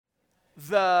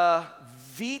The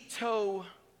Vito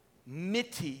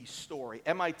Mitti story,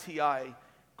 M-I-T-I,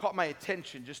 caught my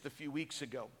attention just a few weeks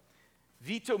ago.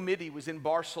 Vito Mitti was in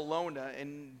Barcelona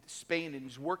in Spain, and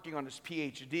he's working on his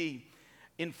PhD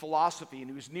in philosophy, and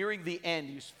he was nearing the end.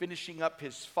 He was finishing up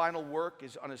his final work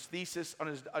on his thesis, on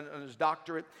his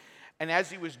doctorate. And as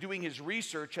he was doing his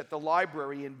research at the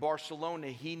library in Barcelona,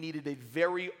 he needed a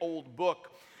very old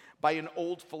book by an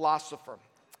old philosopher.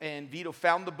 And Vito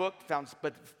found the book,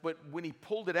 but when he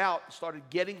pulled it out, started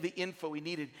getting the info he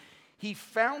needed, he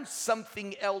found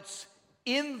something else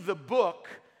in the book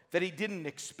that he didn't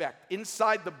expect.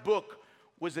 Inside the book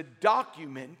was a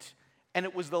document, and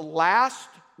it was the last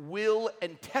will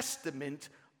and testament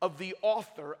of the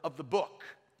author of the book.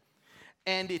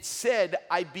 And it said,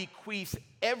 "I bequeath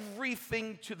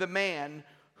everything to the man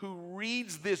who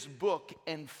reads this book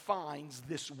and finds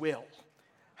this will."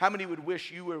 How many would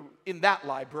wish you were in that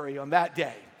library on that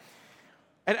day?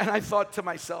 And I thought to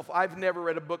myself, I've never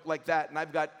read a book like that, and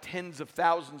I've got tens of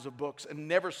thousands of books and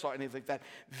never saw anything like that.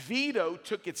 Vito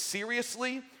took it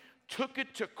seriously, took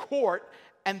it to court,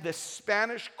 and the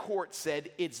Spanish court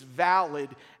said it's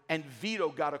valid, and Vito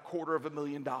got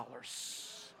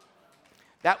 $250,000.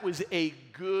 That was a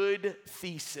good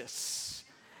thesis.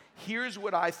 Here's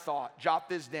what I thought. Jot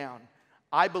this down.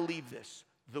 I believe this.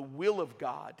 The will of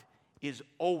God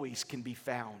always can be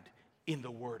found in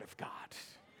the Word of God.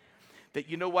 That,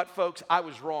 you know what, folks? I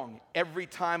was wrong. Every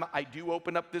time I do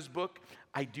open up this book,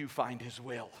 I do find His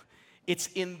will. It's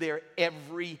in there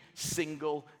every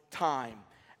single time.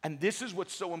 And this is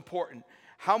what's so important.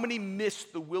 How many miss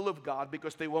the will of God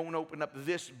because they won't open up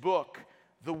this book,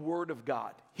 the Word of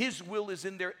God? His will is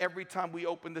in there every time we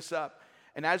open this up.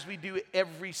 And as we do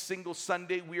every single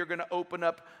Sunday, we are going to open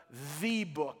up the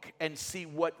book and see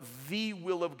what the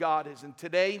will of God is. And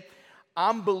today,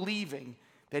 I'm believing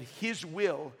that His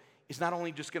will is not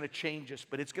only just going to change us,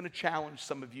 but it's going to challenge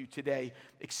some of you today,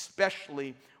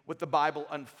 especially what the Bible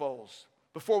unfolds.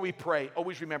 Before we pray,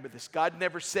 always remember this. God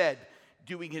never said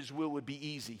doing His will would be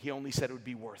easy. He only said it would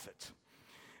be worth it.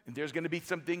 And there's going to be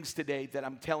some things today that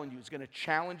I'm telling you is going to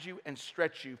challenge you and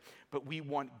stretch you, but we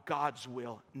want God's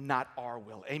will, not our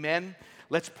will. Amen?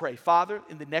 Let's pray. Father,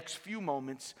 in the next few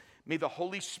moments, may the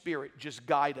Holy Spirit just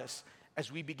guide us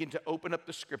as we begin to open up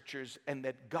the Scriptures, and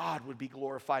that God would be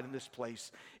glorified in this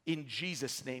place. In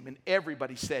Jesus' name. And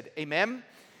everybody said, amen?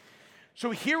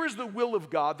 So here is the will of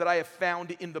God that I have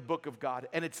found in the book of God,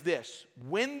 and it's this.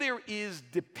 When there is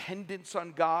dependence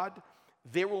on God,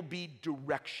 there will be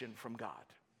direction from God.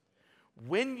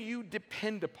 When you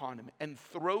depend upon Him and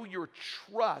throw your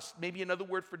trust, maybe another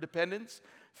word for dependence,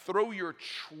 throw your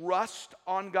trust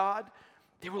on God,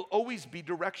 there will always be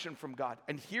direction from God.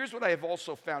 And here's what I have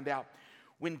also found out.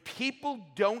 When people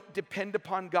don't depend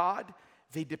upon God,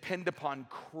 they depend upon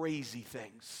crazy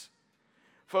things.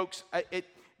 Folks,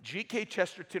 G.K.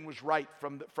 Chesterton was right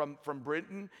from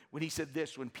Britain when he said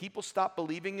this: when people stop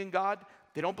believing in God,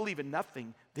 they don't believe in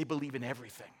nothing, they believe in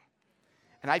everything.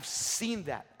 And I've seen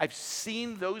that. I've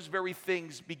seen those very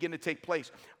things begin to take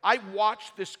place. I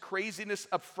watched this craziness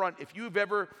up front. If you've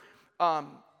ever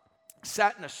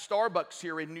sat in a Starbucks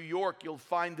here in New York, you'll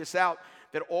find this out,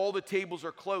 that all the tables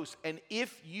are closed. And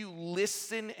if you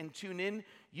listen and tune in,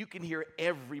 you can hear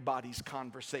everybody's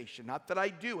conversation. Not that I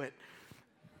do it,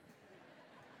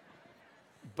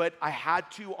 but I had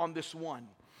to on this one.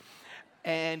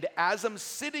 And as I'm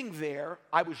sitting there,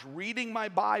 I was reading my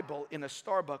Bible in a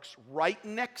Starbucks. Right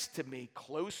next to me,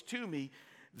 close to me,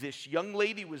 this young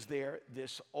lady was there.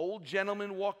 This old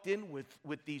gentleman walked in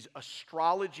with these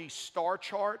astrology star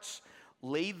charts,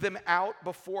 laid them out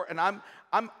before, and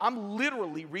I'm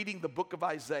literally reading the book of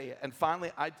Isaiah. And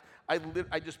finally, I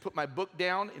just put my book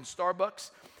down in Starbucks,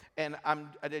 and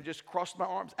I just crossed my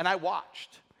arms, and I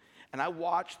watched. And I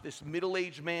watched this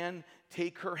middle-aged man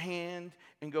take her hand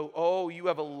and go, "Oh, you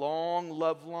have a long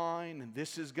love line, and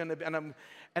this is going to be," and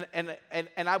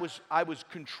I was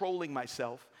controlling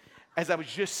myself as I was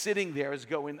just sitting there,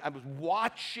 I was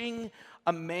watching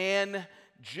a man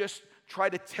just try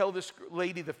to tell this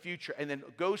lady the future, and then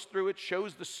goes through it,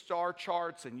 shows the star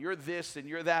charts, and you're this and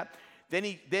you're that.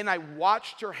 Then I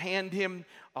watched her hand him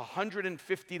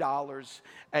 $150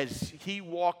 as he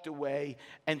walked away,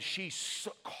 and she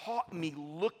caught me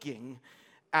looking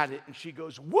at it, and she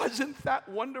goes, "Wasn't that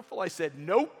wonderful?" I said,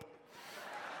 "Nope."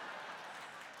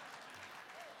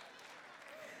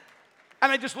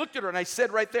 And I just looked at her, and I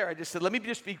said right there, I just said, let me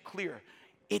just be clear.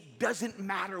 It doesn't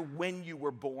matter when you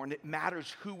were born. It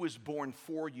matters who was born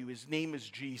for you. His name is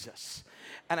Jesus.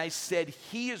 And I said,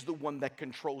 He is the one that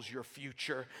controls your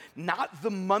future. Not the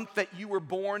month that you were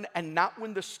born and not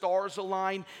when the stars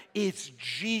align. It's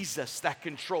Jesus that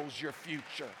controls your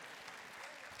future.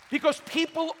 Because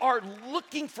people are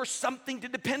looking for something to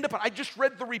depend upon. I just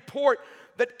read the report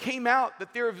that came out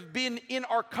that there have been in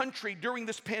our country during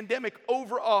this pandemic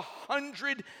over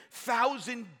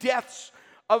 100,000 deaths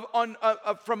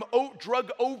from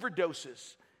drug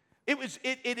overdoses.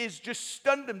 It is just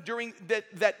stunned them during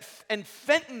that, and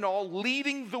fentanyl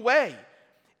leading the way.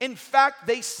 In fact,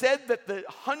 they said that the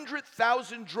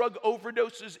 100,000 drug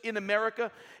overdoses in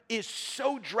America is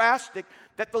so drastic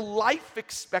that the life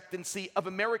expectancy of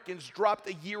Americans dropped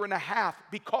 1.5 years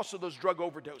because of those drug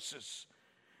overdoses.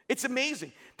 It's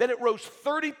amazing that it rose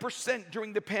 30%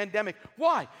 during the pandemic.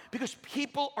 Why? Because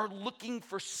people are looking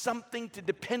for something to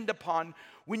depend upon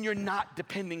when you're not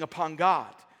depending upon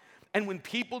God. And when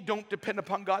people don't depend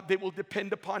upon God, they will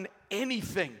depend upon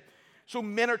anything. So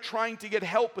men are trying to get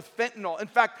help with fentanyl. In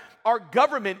fact, our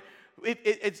government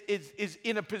is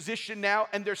in a position now,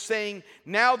 and they're saying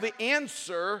now the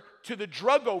answer to the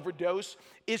drug overdose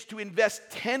is to invest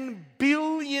 $10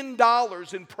 billion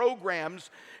in programs.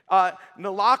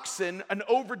 Naloxone, an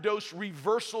overdose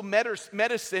reversal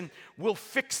medicine, will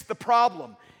fix the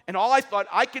problem. And all I thought,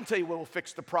 I can tell you what will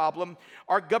fix the problem.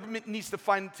 Our government needs to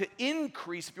find to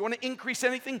increase, if you want to increase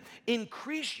anything,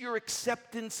 increase your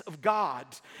acceptance of God.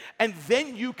 And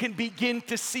then you can begin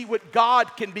to see what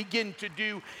God can begin to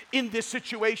do in this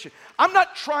situation. I'm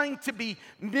not trying to be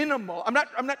minimal. I'm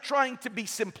not trying to be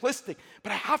simplistic.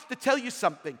 But I have to tell you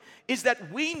something, is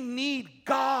that we need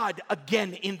God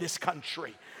again in this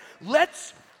country.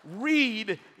 Let's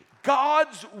read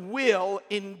God's will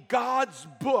in God's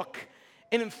book.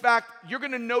 And in fact, you're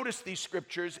going to notice these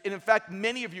scriptures, and in fact,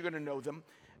 many of you are going to know them.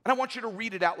 And I want you to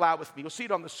read it out loud with me. You'll see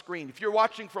it on the screen. If you're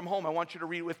watching from home, I want you to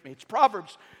read it with me. It's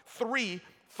Proverbs 3,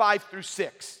 5 through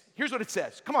 6. Here's what it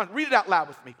says. Come on, read it out loud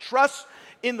with me. Trust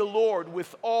in the Lord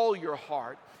with all your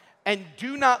heart, and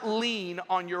do not lean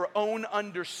on your own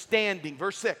understanding.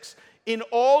 Verse 6. In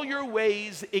all your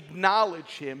ways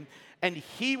acknowledge him, and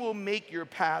he will make your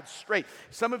paths straight.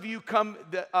 Some of you come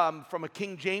from a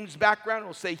King James background and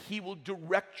will say he will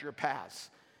direct your paths.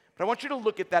 But I want you to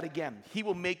look at that again. He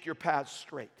will make your paths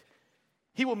straight.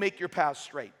 He will make your paths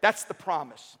straight. That's the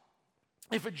promise.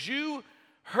 If a Jew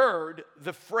heard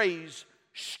the phrase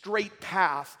straight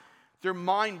path, their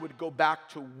mind would go back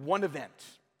to one event.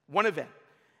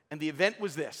 And the event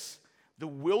was this: the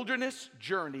wilderness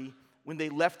journey when they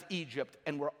left Egypt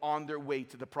and were on their way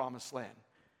to the promised land.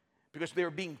 Because they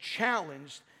were being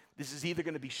challenged, this is either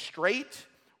going to be straight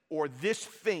or this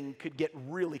thing could get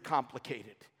really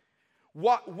complicated.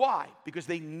 Why? Because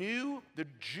the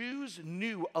Jews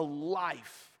knew a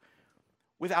life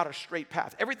without a straight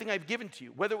path. Everything I've given to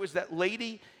you, whether it was that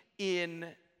lady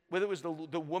whether it was the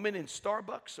woman in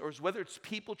Starbucks, or whether it's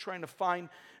people trying to find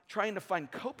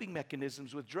coping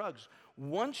mechanisms with drugs,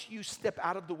 once you step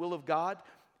out of the will of God,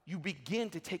 you begin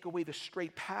to take away the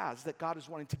straight paths that God is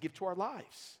wanting to give to our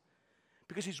lives.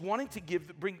 Because he's wanting to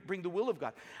bring the will of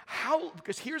God.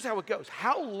 Because here's how it goes.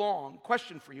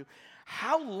 Question for you,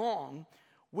 how long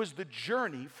was the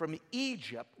journey from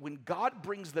Egypt, when God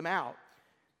brings them out,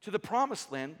 to the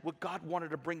promised land, what God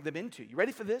wanted to bring them into? You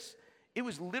ready for this? It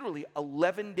was literally an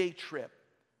 11-day trip,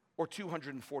 or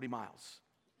 240 miles.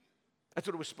 That's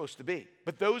what it was supposed to be.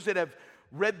 But those that have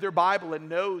read their Bible and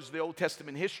knows the Old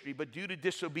Testament history, but due to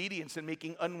disobedience and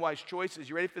making unwise choices,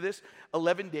 you ready for this?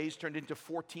 11 days turned into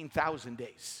 14,000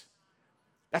 days.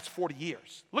 That's 40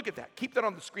 years. Look at that. Keep that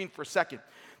on the screen for a second.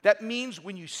 That means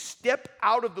when you step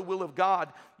out of the will of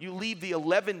God, you leave the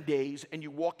 11 days and you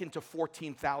walk into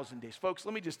 14,000 days. Folks,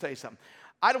 let me just tell you something.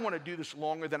 I don't want to do this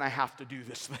longer than I have to do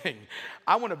this thing.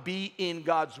 I want to be in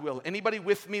God's will. Anybody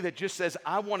with me that just says,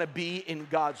 I want to be in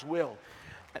God's will?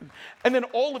 And then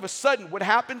all of a sudden, what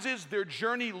happens is their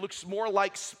journey looks more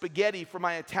like spaghetti for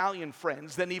my Italian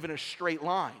friends than even a straight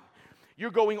line.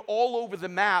 You're going all over the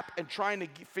map and trying to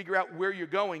figure out where you're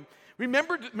going.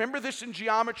 Remember this in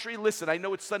geometry? Listen, I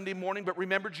know it's Sunday morning, but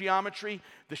remember geometry?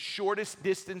 The shortest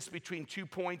distance between 2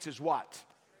 points is what?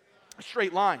 A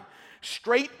straight line.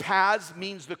 Straight paths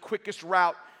means the quickest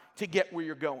route to get where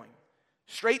you're going.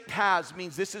 Straight paths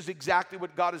means this is exactly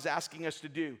what God is asking us to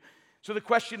do. So the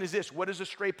question is this: what is a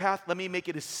straight path? Let me make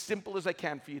it as simple as I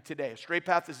can for you today. A straight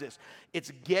path is this: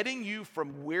 it's getting you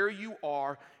from where you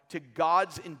are to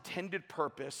God's intended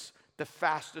purpose the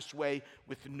fastest way,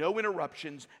 with no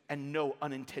interruptions and no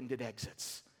unintended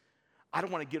exits. I don't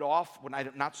want to get off when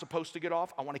I'm not supposed to get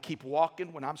off. I want to keep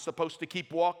walking when I'm supposed to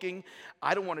keep walking.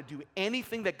 I don't want to do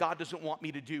anything that God doesn't want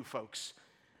me to do, folks.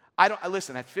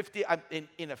 Listen, at 50,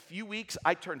 in a few weeks,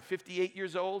 I turn 58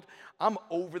 years old. I'm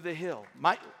over the hill.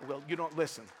 You don't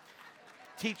listen.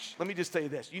 let me just tell you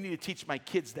this. You need to teach my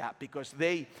kids that because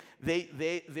they're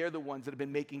the ones that have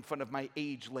been making fun of my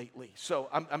age lately. So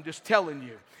I'm just telling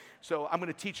you. So I'm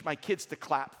going to teach my kids to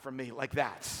clap for me like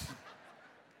that.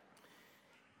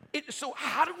 So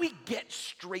how do we get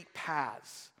straight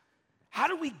paths? How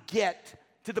do we get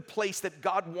to the place that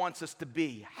God wants us to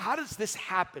be? How does this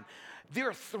happen? There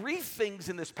are 3 things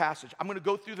in this passage. I'm going to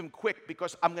go through them quick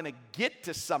because I'm going to get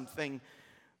to something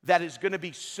that is going to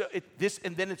be this,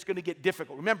 and then it's going to get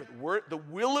difficult. Remember, the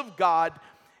will of God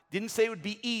didn't say it would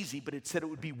be easy, but it said it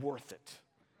would be worth it.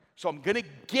 So I'm going to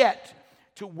get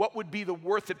to what would be the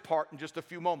worth it part in just a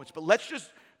few moments. But let's just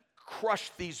crush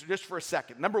these just for a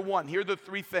second. Number 1, here are the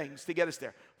 3 things to get us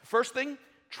there. The first thing,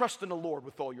 trust in the Lord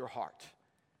with all your heart.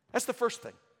 That's the first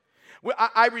thing. Well,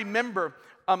 I remember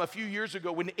a few years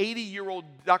ago when 80-year-old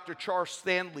Dr. Charles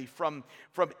Stanley from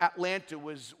Atlanta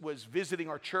was visiting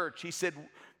our church. He said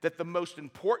that the most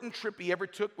important trip he ever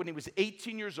took when he was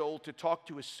 18 years old to talk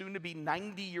to his soon-to-be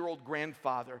 90-year-old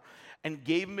grandfather and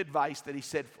gave him advice that he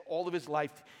said for all of his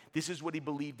life, this is what he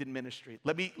believed in ministry.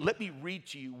 Let me read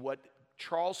to you what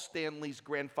Charles Stanley's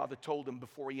grandfather told him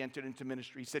before he entered into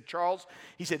ministry. He said, Charles,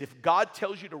 if God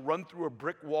tells you to run through a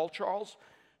brick wall, Charles,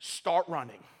 start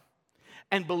running.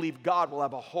 And believe God will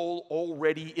have a hole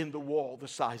already in the wall the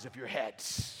size of your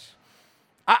heads.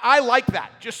 I like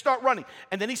that. Just start running.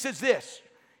 And then he says this.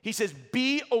 He says,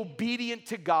 be obedient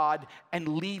to God and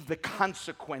leave the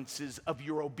consequences of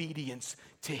your obedience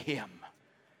to Him.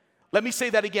 Let me say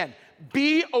that again.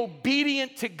 Be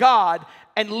obedient to God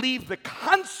and leave the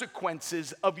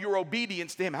consequences of your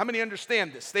obedience to Him. How many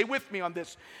understand this? Stay with me on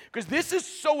this, because this is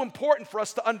so important for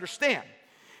us to understand.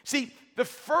 See, the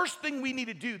first thing we need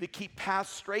to do to keep paths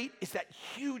straight is that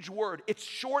huge word. It's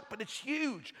short, but it's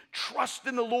huge. Trust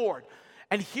in the Lord.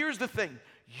 And here's the thing.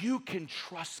 You can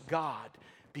trust God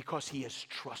because He is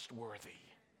trustworthy.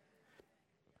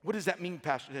 What does that mean,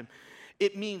 Pastor Tim?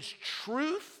 It means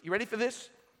truth. You ready for this?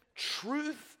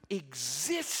 Truth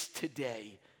exists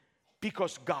today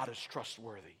because God is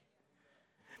trustworthy.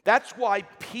 That's why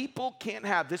people can't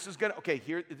have, this is going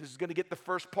to get the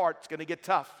first part. It's going to get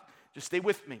tough. Just stay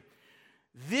with me.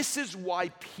 This is why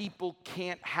people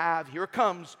can't have, here it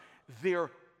comes,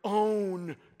 their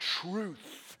own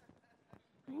truth.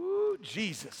 Ooh,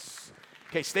 Jesus.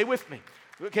 Okay, stay with me.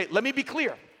 Okay, let me be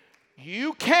clear.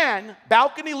 You can,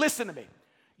 balcony, listen to me.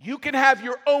 You can have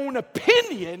your own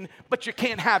opinion, but you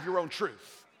can't have your own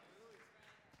truth.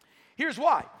 Here's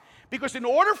why. Because in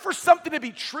order for something to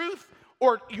be truth,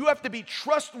 or you have to be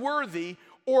trustworthy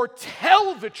or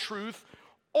tell the truth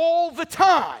all the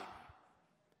time.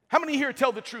 How many here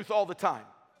tell the truth all the time?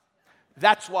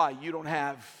 That's why you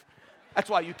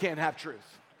can't have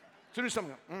truth. So do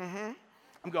something,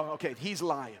 I'm going, okay, he's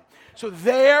lying. So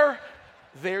there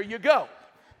you go.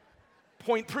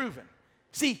 Point proven.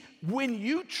 See, when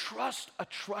you trust a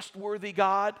trustworthy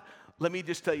God, let me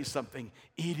just tell you something.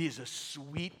 It is a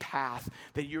sweet path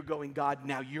that you're going, God,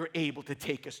 now you're able to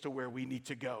take us to where we need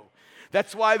to go.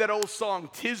 That's why that old song,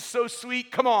 'Tis so sweet,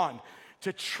 come on,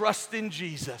 to trust in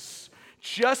Jesus.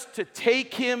 Just to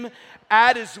take Him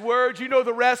at His word. You know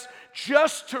the rest.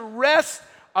 Just to rest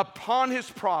upon His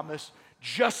promise.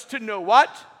 Just to know what?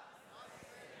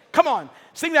 Come on.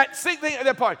 Sing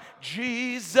that part.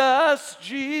 Jesus,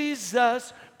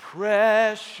 Jesus,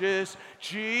 precious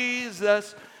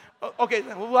Jesus. Okay.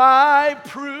 Well, I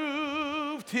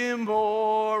proved Him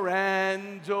o'er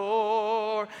and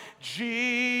o'er.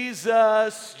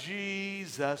 Jesus,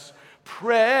 Jesus,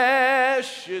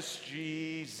 precious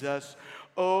Jesus.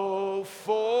 Oh,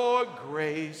 for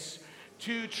grace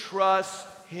to trust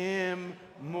Him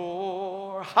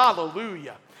more.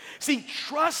 Hallelujah. See,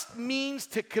 trust means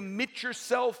to commit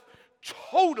yourself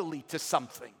totally to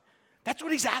something. That's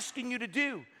what He's asking you to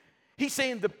do. He's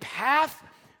saying the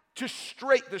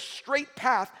straight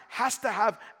path has to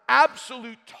have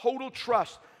absolute total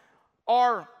trust.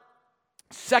 Our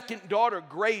second daughter,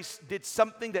 Grace, did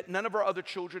something that none of our other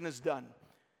children has done.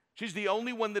 She's the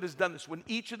only one that has done this. When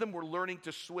each of them were learning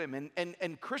to swim,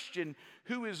 and Christian,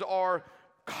 who is our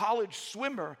college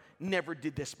swimmer, never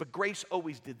did this, but Grace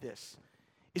always did this,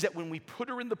 is that when we put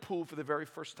her in the pool for the very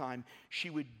first time, she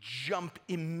would jump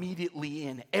immediately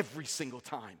in every single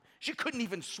time. She couldn't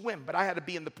even swim, but I had to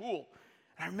be in the pool.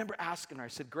 And I remember asking her, I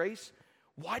said, Grace,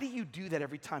 why do you do that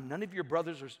every time? None of your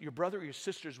brothers or your brother or your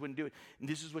sisters wouldn't do it. And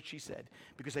this is what she said,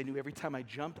 because I knew every time I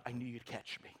jumped, I knew you'd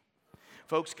catch me.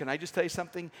 Folks, can I just tell you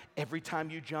something? Every time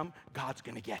you jump, God's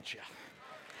going to get you.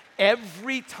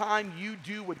 Every time you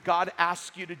do what God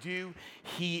asks you to do,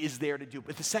 He is there to do.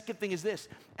 But the second thing is this,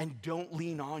 and don't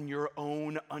lean on your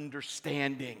own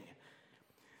understanding.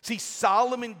 See,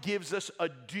 Solomon gives us a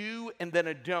do and then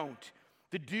a don't.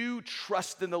 to do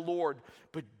trust in the Lord,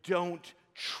 but don't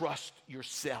trust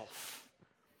yourself.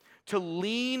 To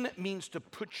lean means to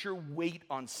put your weight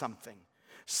on something.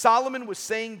 Solomon was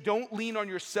saying, don't lean on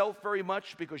yourself very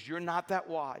much because you're not that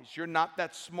wise, you're not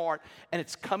that smart, and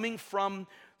it's coming from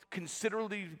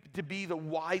considerably to be the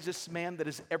wisest man that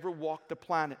has ever walked the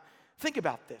planet. Think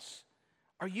about this.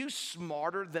 Are you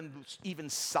smarter than even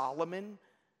Solomon?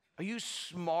 Are you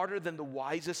smarter than the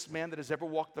wisest man that has ever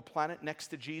walked the planet next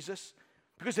to Jesus?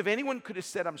 Because if anyone could have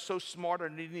said, I'm so smart I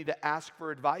need to ask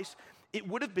for advice, it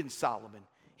would have been Solomon.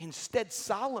 Instead,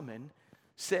 Solomon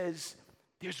says,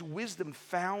 there's wisdom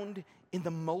found in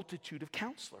the multitude of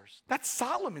counselors. That's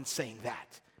Solomon saying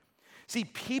that. See,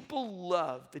 people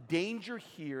love the danger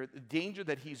here, the danger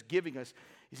that he's giving us,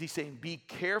 is he's saying, be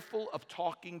careful of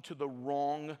talking to the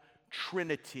wrong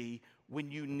Trinity when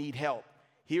you need help.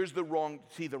 Here's the wrong,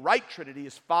 see, the right Trinity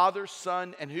is Father,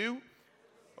 Son, and who?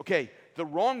 Okay, the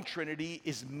wrong Trinity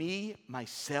is me,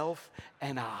 myself,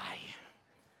 and I.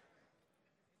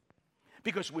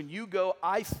 Because when you go,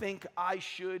 I think I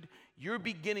should, you're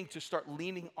beginning to start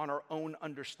leaning on our own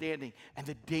understanding. And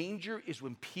the danger is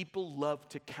when people love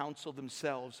to counsel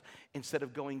themselves instead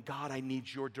of going, God, I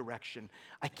need your direction.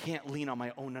 I can't lean on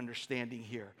my own understanding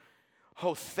here.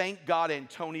 Oh, thank God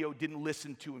Antonio didn't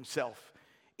listen to himself.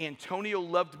 Antonio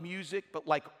loved music, but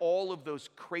like all of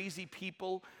those crazy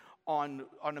people on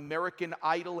American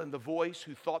Idol and The Voice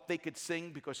who thought they could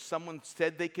sing because someone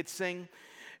said they could sing,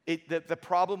 the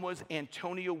problem was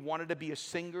Antonio wanted to be a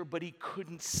singer, but he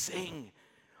couldn't sing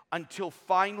until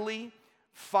finally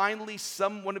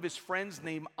one of his friends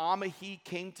named Amahi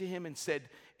came to him and said,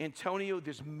 Antonio,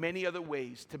 there's many other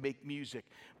ways to make music,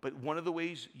 but one of the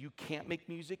ways you can't make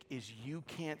music is you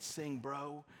can't sing,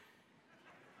 bro.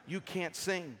 You can't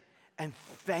sing. And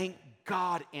thank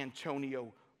God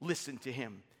Antonio listened to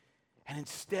him. And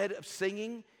instead of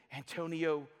singing,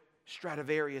 Antonio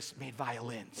Stradivarius made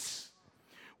violins,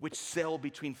 which sell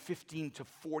between $15 to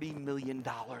 $40 million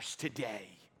today.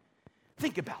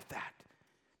 Think about that.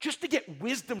 Just to get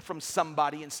wisdom from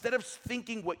somebody, instead of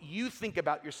thinking what you think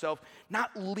about yourself,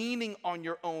 not leaning on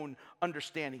your own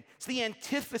understanding. It's the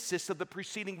antithesis of the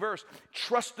preceding verse.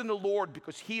 Trust in the Lord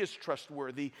because he is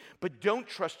trustworthy, but don't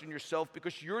trust in yourself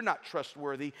because you're not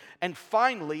trustworthy. And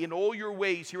finally, in all your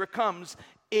ways, here it comes,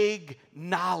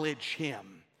 acknowledge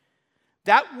him.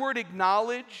 That word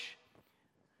acknowledge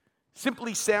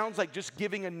simply sounds like just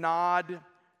giving a nod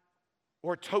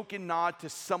or a token nod to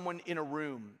someone in a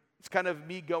room. It's kind of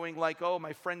me going like, oh,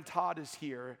 my friend Todd is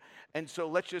here, and so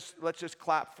let's just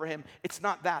clap for him. It's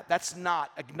not that. That's not.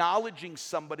 Acknowledging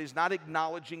somebody is not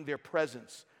acknowledging their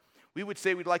presence. We would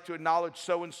say we'd like to acknowledge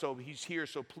so-and-so. He's here,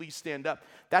 so please stand up.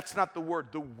 That's not the word.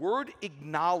 The word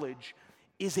acknowledge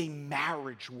is a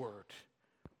marriage word.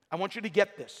 I want you to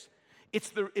get this.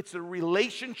 It's a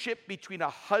relationship between a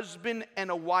husband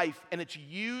and a wife, and it's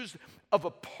used of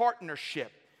a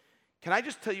partnership. Can I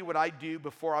just tell you what I do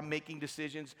before I'm making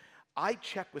decisions? I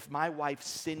check with my wife,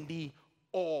 Cindy,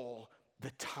 all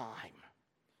the time.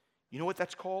 You know what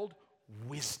that's called?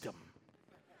 Wisdom.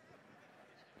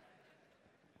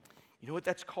 You know what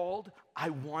that's called?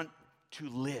 I want to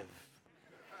live.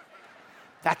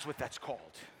 That's what that's called.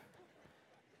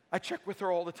 I check with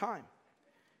her all the time.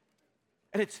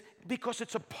 And it's because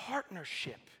it's a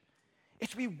partnership.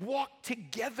 It's we walk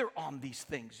together on these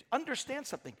things. Understand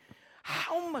something.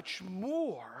 How much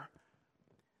more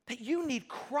that you need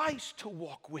Christ to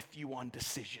walk with you on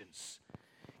decisions.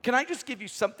 Can I just give you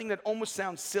something that almost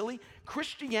sounds silly?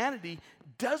 Christianity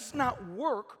does not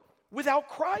work without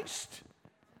Christ.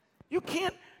 You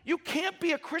can't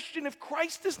be a Christian if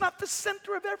Christ is not the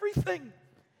center of everything.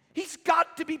 He's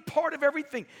got to be part of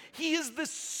everything. He is the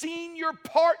senior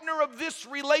partner of this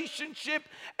relationship,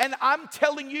 and I'm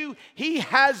telling you, he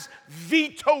has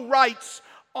veto rights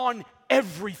on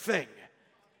everything.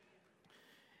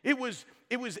 It was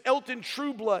Elton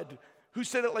Trueblood who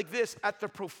said it like this: at the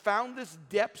profoundest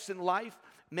depths in life,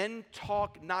 men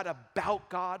talk not about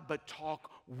God, but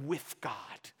talk with God.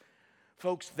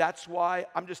 Folks, that's why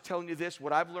I'm just telling you this.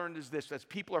 What I've learned is this: as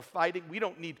people are fighting,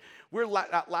 we're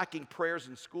not lacking prayers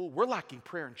in school, we're lacking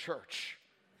prayer in church.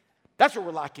 That's where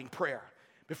we're lacking prayer.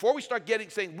 Before we start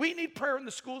saying we need prayer in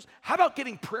the schools, how about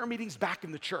getting prayer meetings back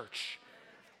in the church?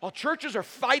 While churches are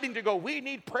fighting to go, we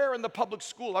need prayer in the public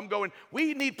school, I'm going,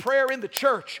 we need prayer in the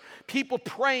church. People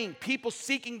praying, people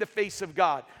seeking the face of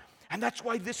God. And that's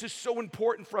why this is so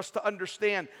important for us to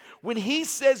understand. When he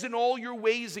says in all your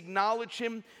ways acknowledge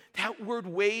him, That word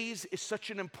ways is such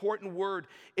an important word.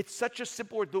 It's such a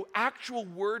simple word. The actual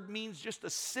word means just a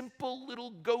simple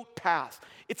little goat path.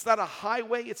 It's not a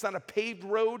highway. It's not a paved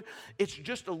road. It's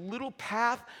just a little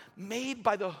path made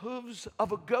by the hooves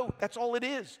of a goat. That's all it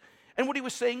is. And what he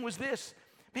was saying was this: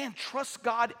 man, trust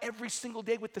God every single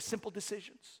day with the simple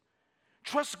decisions.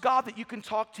 Trust God that you can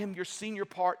talk to him, your senior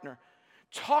partner.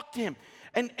 Talk to him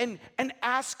and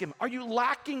ask him, are you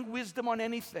lacking wisdom on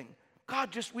anything?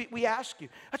 God, we ask you.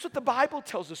 That's what the Bible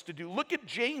tells us to do. Look at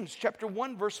James chapter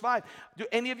 1, verse 5. Do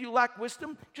any of you lack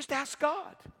wisdom? Just ask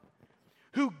God,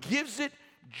 who gives it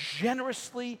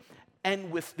generously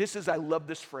and with, I love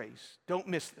this phrase. Don't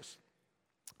miss this.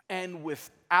 And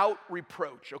without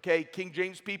reproach, okay? King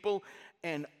James people,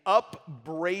 and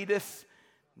upbraideth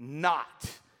not. Do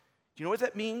you know what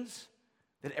that means?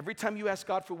 That every time you ask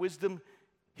God for wisdom,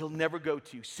 he'll never go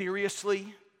to you.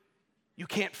 Seriously? You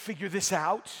can't figure this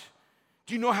out?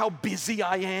 Do you know how busy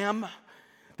I am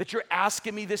that you're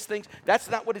asking me these things? That's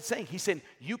not what it's saying. He's saying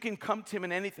you can come to him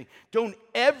in anything. Don't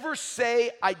ever say,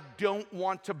 I don't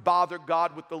want to bother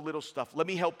God with the little stuff. Let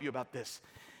me help you about this.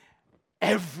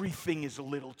 Everything is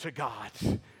little to God.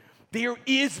 There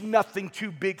is nothing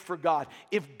too big for God.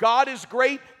 If God is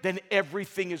great, then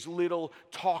everything is little.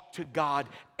 Talk to God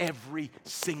every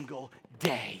single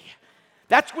day.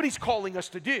 That's what he's calling us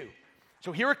to do.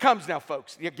 So here it comes now,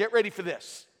 folks. Get ready for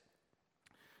this.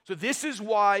 So this is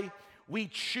why we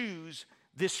choose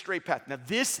this straight path. Now,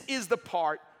 this is the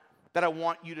part that I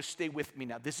want you to stay with me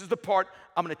now. This is the part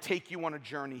I'm going to take you on a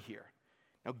journey here.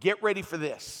 Now, get ready for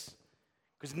this,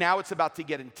 because now it's about to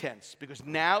get intense, because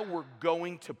now we're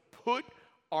going to put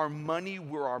our money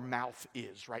where our mouth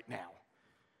is right now.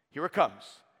 Here it comes.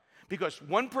 Because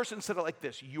one person said it like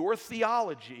this: your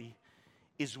theology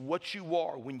is what you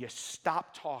are when you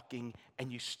stop talking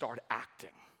and you start acting.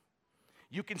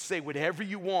 You can say whatever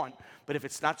you want, but if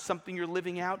it's not something you're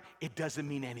living out, it doesn't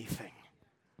mean anything.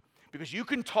 Because you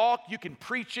can talk, you can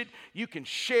preach it, you can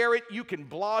share it, you can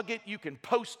blog it, you can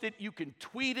post it, you can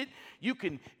tweet it, you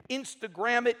can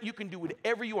Instagram it, you can do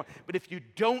whatever you want. But if you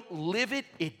don't live it,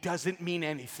 it doesn't mean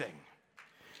anything.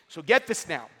 So get this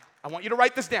now. I want you to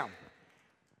write this down.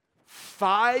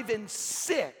 5 and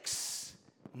 6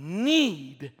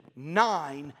 need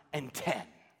 9 and 10.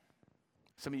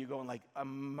 Some of you going like,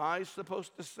 am I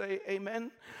supposed to say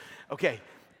amen? Okay,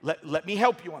 let me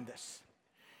help you on this.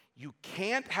 You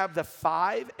can't have the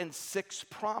 5 and 6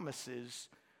 promises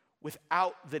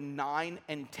without the 9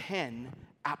 and 10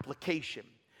 application.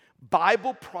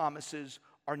 Bible promises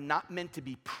are not meant to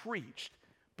be preached,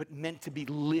 but meant to be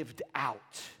lived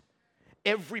out.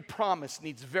 Every promise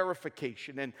needs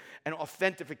verification and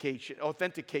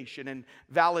authentication and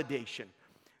validation.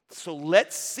 So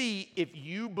let's see if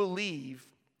you believe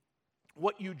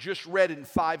what you just read in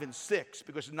 5 and 6,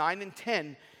 because 9 and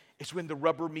 10 is when the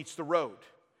rubber meets the road.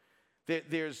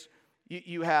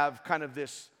 You have kind of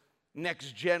this,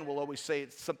 next gen will always say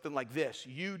it's something like this: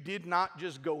 you did not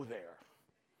just go there.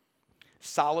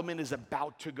 Solomon is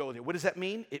about to go there. What does that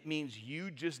mean? It means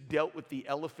you just dealt with the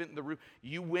elephant in the room.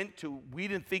 You went to, we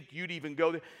didn't think you'd even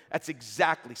go there. That's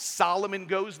exactly. Solomon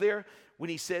goes there when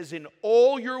he says, in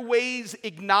all your ways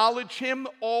acknowledge him.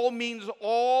 All means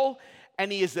all.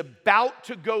 And he is about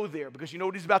to go there, because you know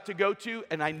what he's about to go to?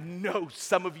 And I know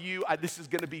some of you, this is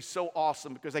going to be so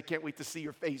awesome, because I can't wait to see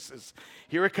your faces.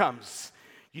 Here it comes.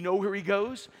 You know where he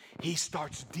goes? He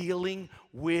starts dealing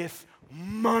with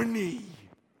money.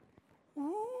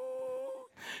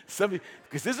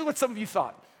 Because this is what some of you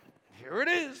thought. Here it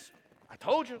is. I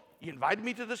told you. You invited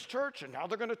me to this church, and now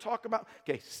they're going to talk about.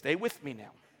 Okay, stay with me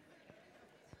now.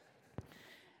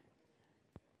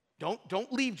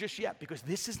 Don't leave just yet, because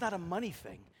this is not a money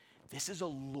thing. This is a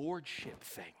lordship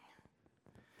thing.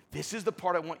 This is the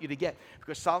part I want you to get,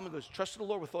 because Solomon goes, trust in the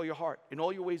Lord with all your heart. In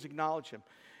all your ways acknowledge him.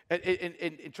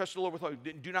 And trust in the Lord with all.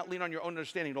 Do not lean on your own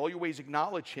understanding. In all your ways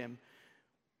acknowledge him.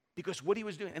 Because what he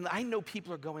was doing, and I know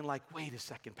people are going like, wait a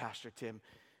second, Pastor Tim.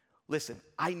 Listen,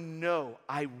 I know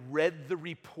I read the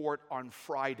report on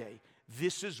Friday.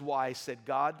 This is why I said,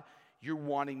 God, you're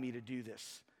wanting me to do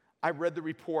this. I read the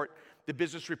report, the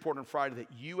business report on Friday, that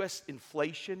U.S.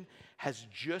 inflation has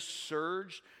just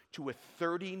surged to a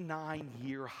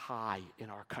 39-year high in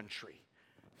our country.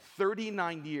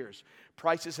 39 years.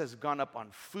 Prices has gone up on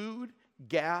food,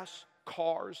 gas,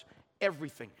 cars,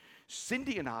 everything.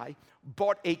 Cindy and I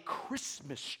bought a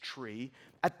Christmas tree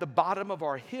at the bottom of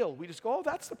our hill. We just go, oh,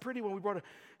 that's the pretty one. We brought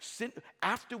it.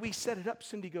 After we set it up,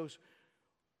 Cindy goes,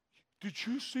 did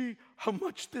you see how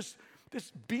much this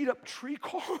beat up tree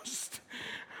cost?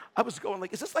 I was going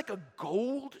like, is this like a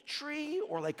gold tree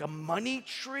or like a money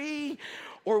tree?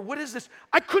 Or what is this?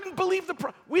 I couldn't believe the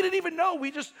price. We didn't even know.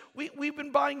 We've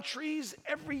been buying trees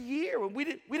every year, and we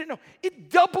didn't know. It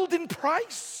doubled in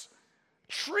price.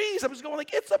 Trees, I was going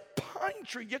like, it's a pine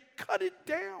tree. You cut it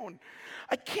down.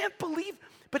 I can't believe,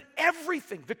 but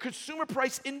everything. The consumer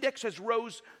price index has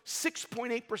rose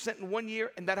 6.8% in 1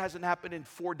 year, and that hasn't happened in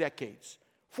 4 decades.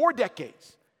 4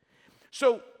 decades.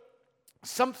 So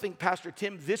something, Pastor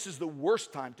Tim, this is the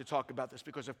worst time to talk about this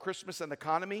because of Christmas and the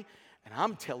economy, and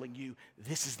I'm telling you,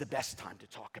 this is the best time to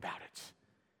talk about it.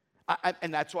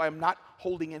 And that's why I'm not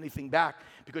holding anything back,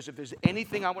 because if there's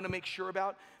anything I want to make sure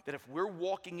about, that if we're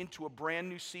walking into a brand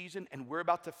new season and we're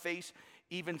about to face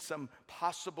even some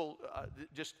possible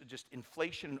just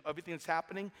inflation and everything that's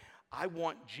happening, I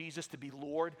want Jesus to be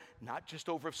Lord, not just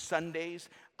over Sundays.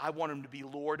 I want him to be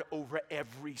Lord over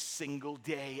every single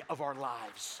day of our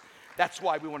lives. That's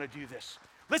why we want to do this.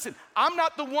 Listen, I'm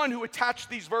not the one who attached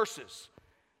these verses.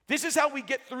 This is how we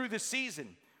get through the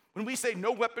season. When we say,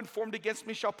 no weapon formed against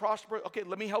me shall prosper, okay,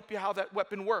 let me help you how that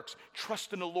weapon works.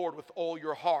 Trust in the Lord with all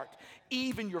your heart,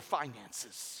 even your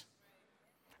finances.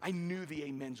 I knew the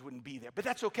amens wouldn't be there, but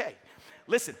that's okay.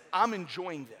 Listen, I'm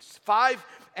enjoying this. 5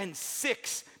 and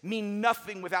 6 mean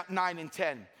nothing without 9 and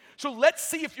 10. So let's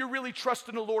see if you really trust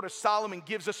in the Lord, as Solomon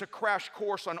gives us a crash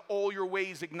course on all your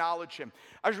ways, acknowledge him.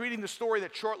 I was reading the story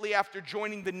that shortly after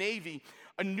joining the Navy,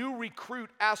 a new recruit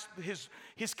asked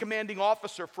his commanding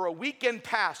officer for a weekend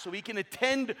pass so he can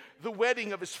attend the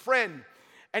wedding of his friend.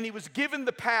 And he was given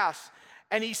the pass,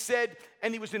 and he said,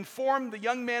 and he was informed, the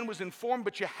young man was informed,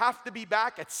 but you have to be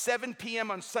back at 7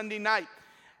 p.m. on Sunday night.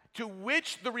 To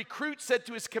which the recruit said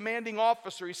to his commanding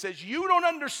officer, he says, you don't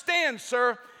understand,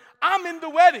 sir, I'm in the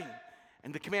wedding.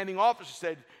 And the commanding officer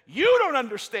said, you don't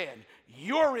understand,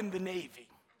 you're in the Navy.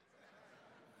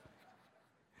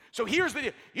 So here's the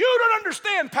deal. You don't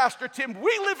understand, Pastor Tim.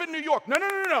 We live in New York.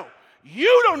 No.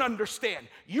 You don't understand.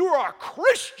 You are a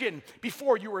Christian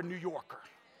before you are a New Yorker.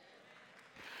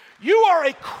 You are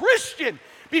a Christian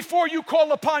before you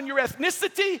call upon your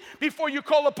ethnicity, before you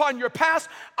call upon your past.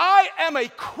 I am a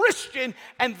Christian,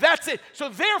 and that's it. So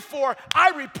therefore, I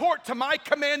report to my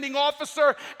commanding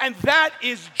officer, and that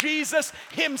is Jesus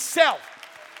himself.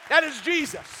 That is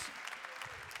Jesus.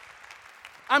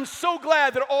 I'm so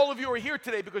glad that all of you are here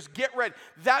today, because get ready.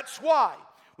 That's why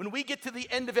when we get to the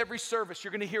end of every service,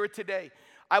 you're going to hear it today,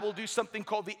 I will do something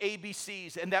called the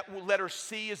ABCs, and that letter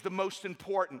C is the most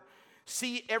important.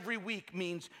 C every week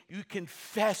means you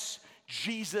confess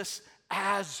Jesus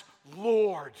as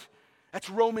Lord. That's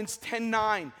Romans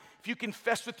 10:9. If you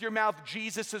confess with your mouth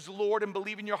Jesus is Lord and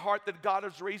believe in your heart that God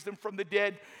has raised him from the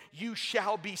dead, you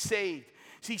shall be saved.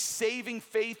 See, saving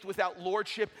faith without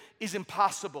lordship is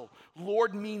impossible.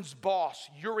 Lord means boss.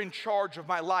 You're in charge of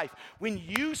my life. When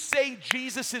you say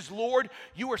Jesus is Lord,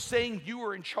 you are saying you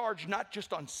are in charge not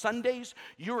just on Sundays,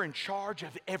 you're in charge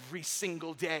of every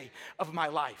single day of my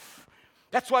life.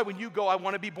 That's why when you go, I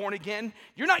want to be born again,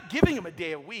 you're not giving him a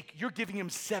day a week, you're giving him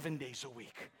 7 days a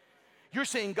week. You're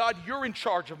saying, God, you're in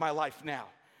charge of my life now.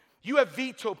 You have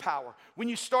veto power. When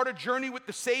you start a journey with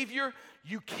the Savior,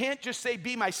 you can't just say,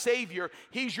 be my Savior.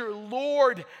 He's your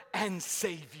Lord and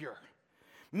Savior.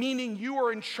 Meaning you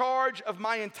are in charge of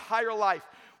my entire life.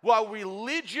 While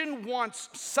religion wants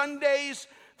Sundays,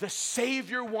 the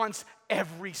Savior wants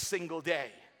every single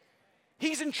day.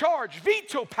 He's in charge,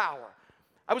 veto power.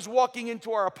 I was walking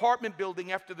into our apartment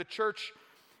building after the church,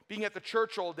 being at the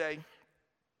church all day,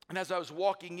 and as I was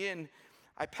walking in,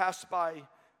 I passed by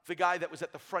the guy that was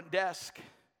at the front desk,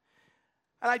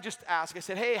 and I just asked, I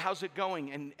said, hey, how's it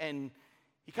going? And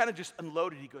he kind of just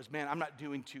unloaded. He goes, man, I'm not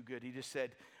doing too good. He just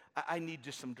said, I need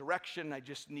just some direction. I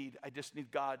just need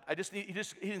God. He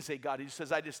didn't say God. He just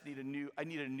says, I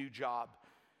need a new job.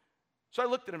 So I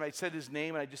looked at him. I said his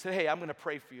name, and I just said, hey, I'm going to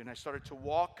pray for you. And I started to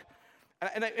walk,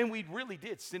 and we really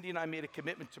did. Cindy and I made a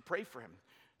commitment to pray for him.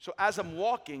 So as I'm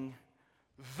walking,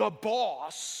 the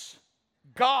boss,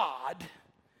 God,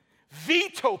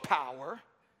 veto power,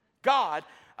 God,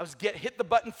 hit the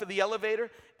button for the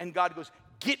elevator, and God goes,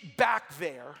 get back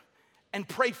there and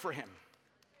pray for him.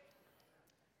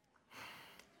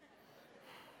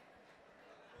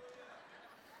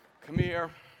 Come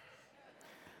here.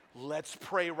 Let's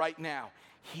pray right now.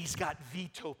 He's got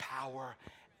veto power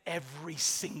every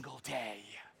single day.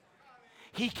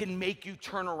 He can make you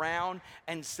turn around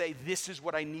and say, this is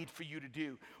what I need for you to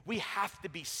do. We have to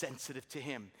be sensitive to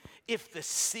him. If the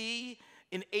C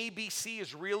in ABC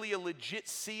is really a legit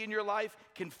C in your life,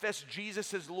 confess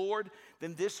Jesus as Lord,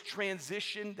 then this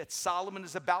transition that Solomon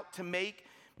is about to make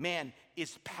man,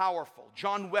 is powerful.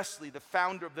 John Wesley, the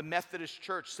founder of the Methodist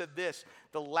Church, said this: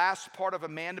 the last part of a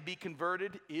man to be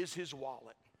converted is his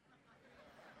wallet.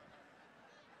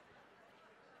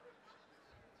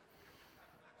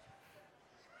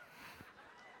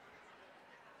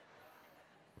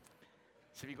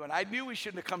 So you're going, I knew we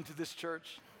shouldn't have come to this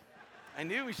church. I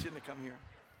knew we shouldn't have come here.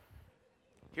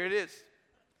 Here it is.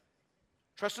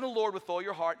 Trust in the Lord with all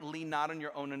your heart and lean not on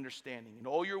your own understanding. In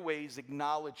all your ways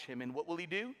acknowledge him. And what will he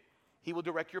do? He will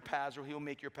direct your paths, or he will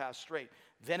make your paths straight.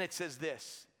 Then it says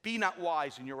this: be not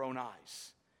wise in your own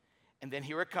eyes. And then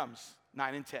here it comes,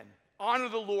 9 and 10. Honor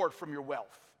the Lord from your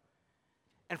wealth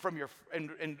and from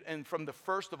the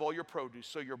first of all your produce.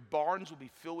 So your barns will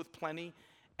be filled with plenty,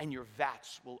 and your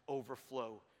vats will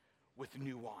overflow with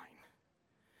new wine.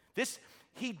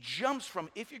 He jumps from,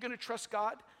 if you're going to trust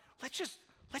God, let's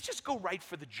just go right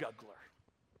for the jugular.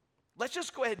 Let's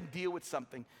just go ahead and deal with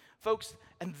something. Folks,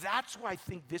 and that's why I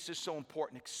think this is so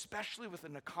important, especially with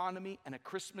an economy and a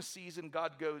Christmas season.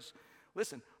 God goes,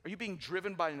 listen, are you being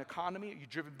driven by an economy? Are you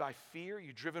driven by fear? Are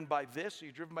you driven by this? Are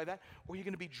you driven by that? Or are you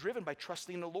going to be driven by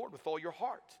trusting the Lord with all your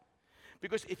heart?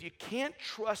 Because if you can't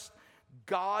trust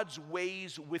God's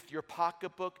ways with your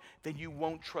pocketbook, then you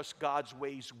won't trust God's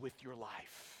ways with your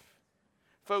life.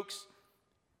 Folks,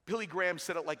 Billy Graham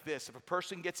said it like this: if a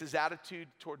person gets his attitude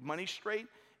toward money straight,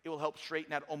 it will help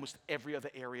straighten out almost every other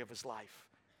area of his life.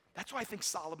 That's why I think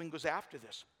Solomon goes after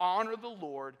this. Honor the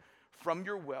Lord from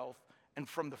your wealth and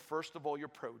from the first of all your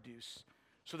produce,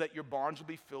 so that your barns will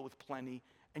be filled with plenty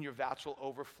and your vats will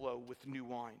overflow with new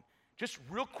wine. Just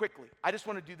real quickly, I just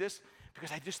want to do this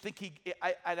because I just think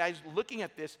I was looking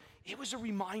at this. It was a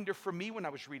reminder for me when I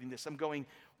was reading this. I'm going,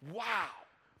 wow,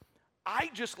 I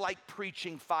just like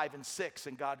preaching 5 and 6.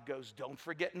 And God goes, don't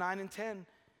forget 9 and 10.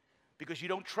 Because you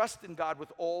don't trust in God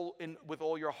with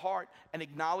all your heart and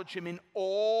acknowledge him in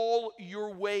all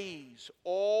your ways,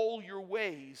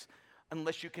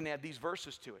 unless you can add these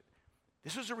verses to it.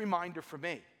 This was a reminder for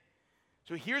me.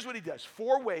 So here's what he does.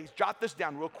 4 ways. Jot this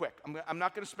down real quick. I'm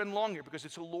not going to spend long here because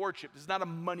it's a lordship. This is not a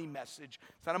money message.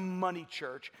 It's not a money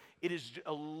church. It is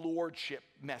a lordship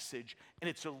message, and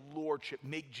it's a lordship.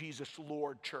 Make Jesus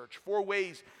Lord church. 4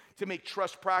 ways to make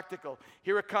trust practical.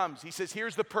 Here it comes. He says,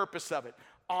 here's the purpose of it.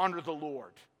 Honor the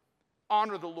Lord.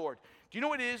 Honor the Lord. Do you know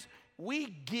what it is?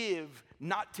 We give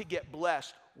not to get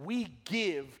blessed. We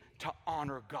give to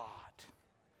honor God.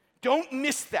 Don't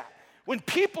miss that. When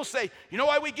people say, you know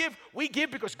why we give? We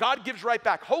give because God gives right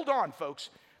back. Hold on,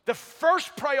 folks. The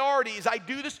first priority is I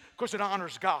do this because it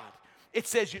honors God. It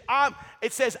says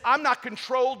I'm not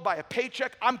controlled by a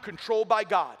paycheck. I'm controlled by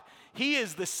God. He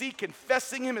is the seed,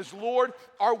 confessing him as Lord.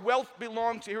 Our wealth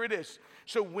belongs, here it is.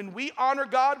 So when we honor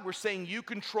God, we're saying you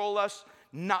control us,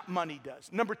 not money does.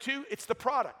 Number 2, it's the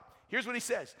product. Here's what he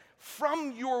says.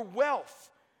 From your wealth,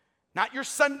 not your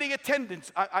Sunday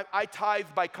attendance. I tithe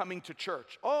by coming to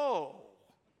church. Oh,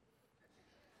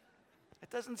 it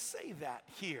doesn't say that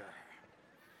here.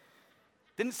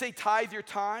 Didn't say tithe your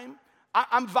time.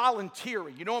 I'm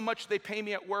volunteering. You know how much they pay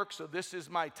me at work, so this is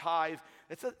my tithe.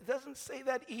 It doesn't say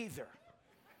that either.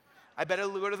 I better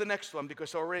go to the next one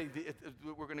because already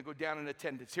we're going to go down in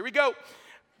attendance. Here we go.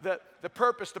 The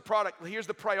purpose, the product. Here's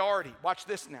the priority. Watch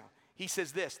this now. He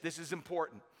says this. This is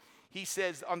important. He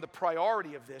says on the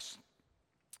priority of this,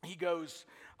 he goes,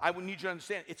 I would need you to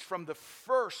understand, it's from the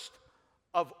first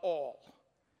of all.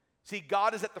 See,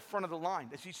 God is at the front of the line.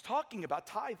 As he's talking about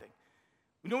tithing.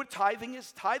 You know what tithing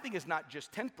is? Tithing is not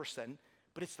just 10%,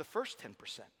 but it's the first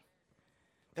 10%.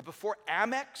 That before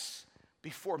Amex,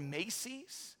 before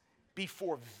Macy's,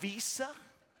 before Visa,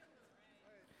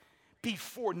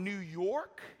 before New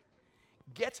York,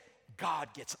 God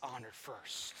gets honored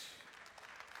first.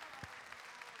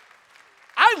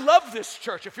 I love this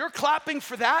church. If you're clapping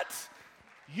for that,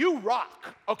 you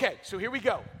rock. Okay, so here we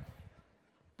go.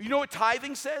 You know what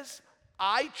tithing says?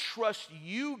 I trust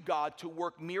you, God, to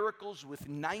work miracles with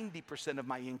 90% of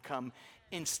my income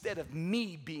instead of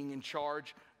me being in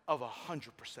charge of 100%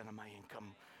 of my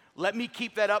income. Let me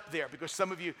keep that up there because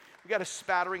some of you, we got a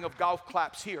spattering of golf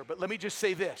claps here, but let me just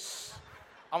say this.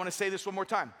 I want to say this one more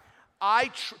time.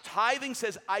 Tithing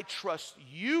says, I trust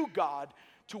you, God,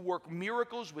 to work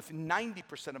miracles with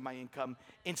 90% of my income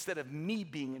instead of me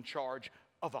being in charge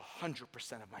of 100%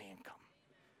 of my income.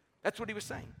 That's what he was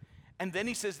saying. And then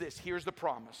he says this, here's the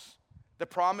promise. The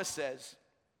promise says,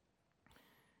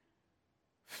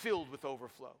 filled with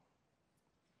overflow.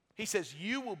 He says,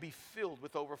 you will be filled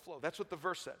with overflow. That's what the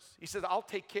verse says. He says, I'll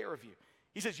take care of you.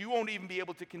 He says, you won't even be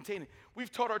able to contain it.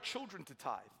 We've taught our children to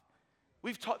tithe.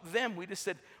 We've taught them, we just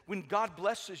said, when God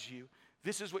blesses you,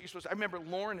 This is what you're supposed to. I remember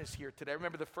Lauren is here today. I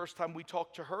remember the first time we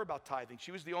talked to her about tithing.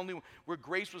 She was the only one, where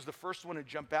Grace was the first one to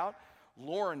jump out.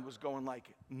 Lauren was going like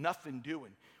nothing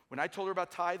doing. When I told her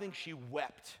about tithing, she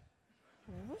wept.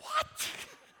 What?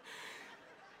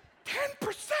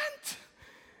 10%?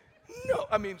 No.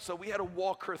 I mean, so we had to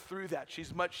walk her through that. She's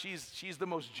the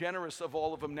most generous of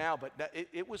all of them now, but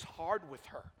it was hard with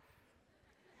her.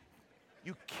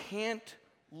 You can't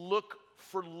look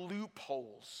for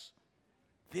loopholes.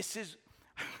 This is,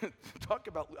 talk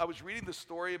about, I was reading the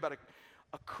story about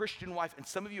a Christian wife, and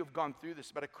some of you have gone through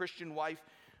this, about a Christian wife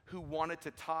who wanted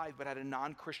to tithe but had a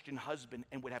non-Christian husband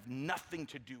and would have nothing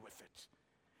to do with it.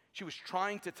 She was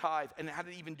trying to tithe and had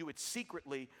to even do it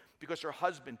secretly because her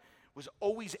husband was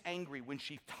always angry when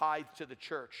she tithed to the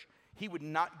church. He would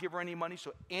not give her any money,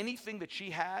 so anything that she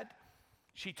had,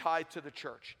 she tithed to the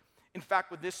church. In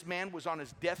fact, when this man was on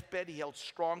his deathbed, he held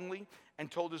strongly and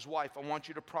told his wife, I want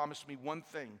you to promise me one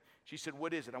thing. She said,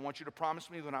 what is it? I want you to promise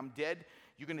me when I'm dead,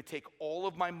 you're going to take all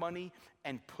of my money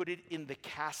and put it in the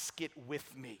casket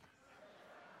with me.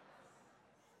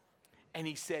 And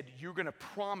he said, you're going to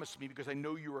promise me because I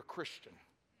know you're a Christian.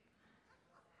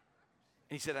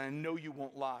 And he said, I know you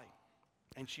won't lie.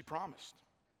 And she promised.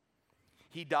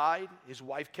 He died. His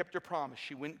wife kept her promise.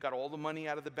 She went, got all the money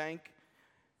out of the bank.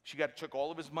 She took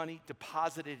all of his money,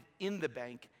 deposited it in the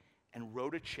bank, and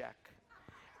wrote a check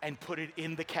and put it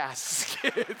in the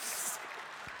caskets.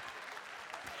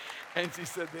 And she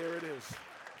said, there it is.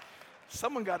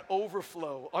 Someone got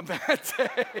overflow on that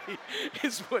day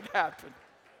is what happened.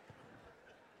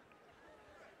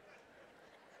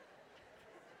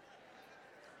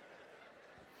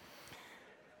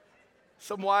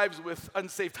 Some wives with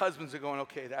unsaved husbands are going,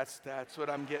 okay, that's what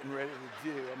I'm getting ready to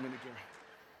do. I'm going to do.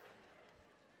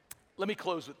 Let me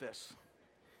close with this.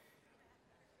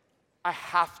 I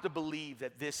have to believe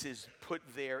that this is put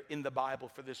there in the Bible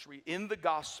for this reason. In the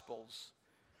Gospels,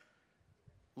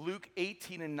 Luke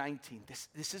 18 and 19,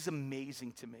 this is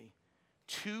amazing to me.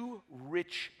 Two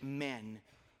rich men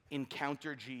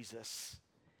encounter Jesus,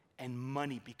 and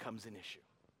money becomes an issue.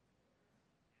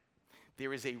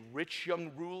 There is a rich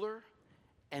young ruler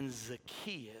and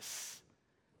Zacchaeus.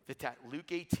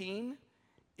 Luke 18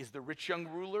 is the rich young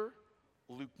ruler.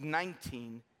 Luke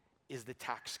 19 is the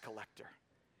tax collector.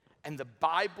 And the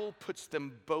Bible puts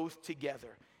them both together.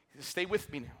 Stay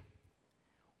with me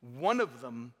now. One of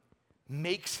them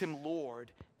makes him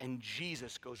Lord, and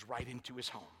Jesus goes right into his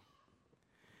home.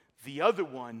 The other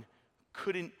one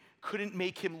couldn't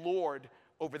make him Lord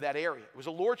over that area. It was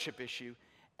a lordship issue,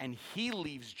 and he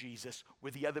leaves Jesus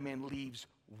where the other man leaves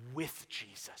with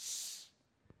Jesus.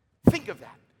 Think of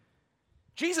that.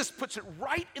 Jesus puts it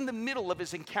right in the middle of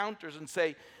his encounters and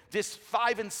say, this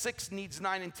 5 and 6 needs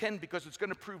 9 and 10 because it's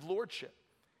going to prove lordship.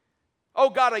 Oh,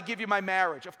 God, I give you my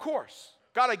marriage. Of course.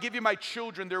 God, I give you my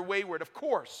children. They're wayward. Of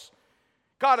course.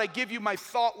 God, I give you my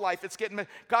thought life.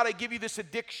 God, I give you this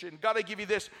addiction. God, I give you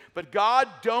this. But God,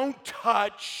 don't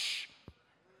touch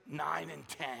 9 and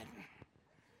 10.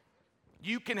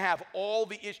 You can have all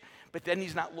the issues, but then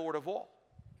he's not Lord of all.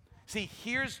 See,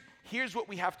 here's what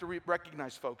we have to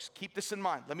recognize, folks. Keep this in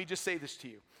mind. Let me just say this to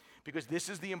you, because this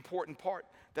is the important part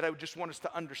that I would just want us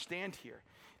to understand here.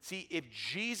 See, if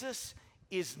Jesus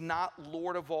is not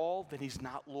Lord of all, then he's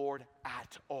not Lord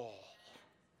at all.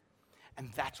 And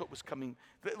that's what was coming.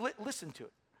 Listen to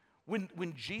it.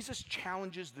 When Jesus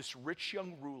challenges this rich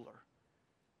young ruler,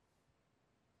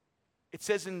 it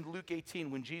says in Luke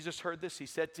 18, when Jesus heard this, he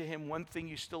said to him, one thing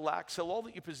you still lack, sell all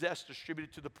that you possess, distribute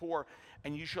it to the poor,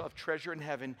 and you shall have treasure in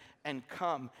heaven, and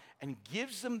come. And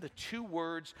gives them the two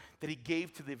words that he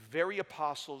gave to the very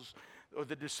apostles or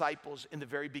the disciples in the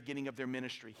very beginning of their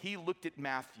ministry. He looked at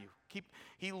Matthew.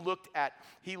 He looked at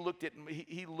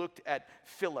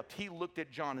Philip. He looked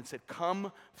at John and said,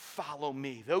 come follow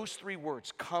me. Those three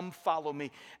words, come follow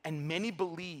me. And many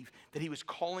believe that he was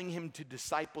calling him to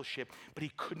discipleship, but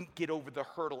he couldn't get over the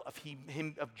hurdle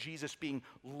of Jesus being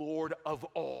Lord of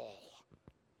all.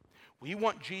 We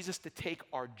want Jesus to take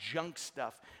our junk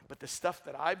stuff, but the stuff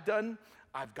that I've done,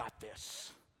 I've got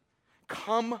this.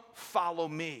 Come follow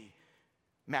me,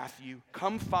 Matthew.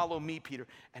 Come follow me, Peter.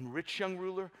 And rich young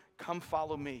ruler, come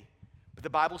follow me. But the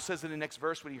Bible says in the next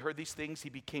verse, when he heard these things, he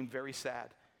became very sad,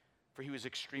 for he was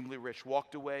extremely rich.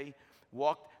 Walked away,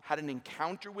 had an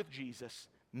encounter with Jesus,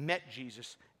 met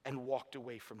Jesus, and walked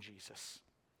away from Jesus.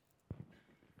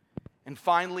 And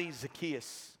finally,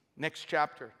 Zacchaeus, next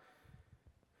chapter.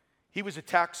 He was a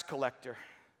tax collector.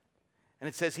 And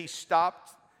it says he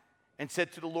stopped and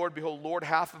said to the Lord, behold, Lord,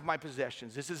 half of my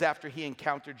possessions. This is after he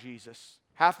encountered Jesus.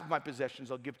 Half of my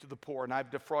possessions I'll give to the poor, and I've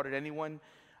defrauded anyone,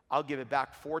 I'll give it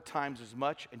back 4 times as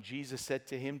much. And Jesus said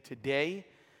to him, today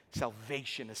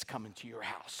salvation is coming to your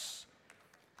house.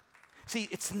 See,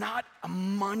 it's not a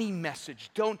money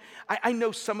message. I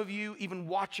know some of you, even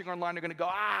watching online, are going to go,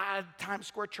 Times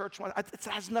Square Church. It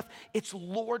has nothing. It's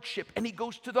lordship, and he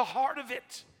goes to the heart of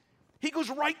it. He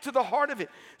goes right to the heart of it.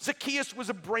 Zacchaeus was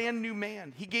a brand new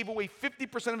man. He gave away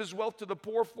 50% of his wealth to the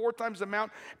poor, 4 times the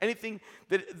amount, anything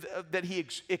that he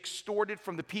extorted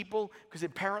from the people, because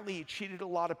apparently he cheated a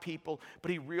lot of people.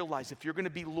 But he realized, if you're going to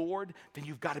be Lord, then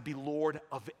you've got to be Lord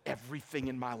of everything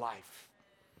in my life.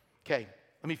 Okay,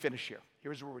 let me finish here.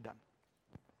 Here's where we're done.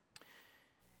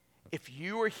 If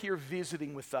you are here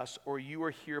visiting with us, or you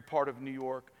are here part of New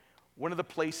York, one of the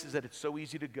places that it's so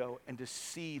easy to go and to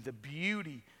see the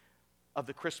beauty of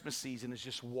the Christmas season is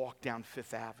just walk down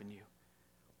Fifth Avenue.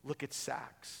 Look at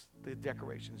Saks, the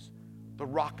decorations, the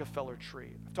Rockefeller tree.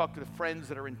 I've talked to the friends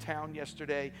that are in town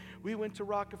yesterday. We went to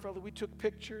Rockefeller, we took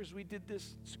pictures, we did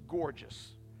this. It's gorgeous.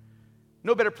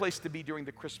 No better place to be during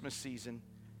the Christmas season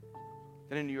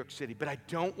than in New York City. But I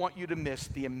don't want you to miss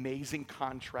the amazing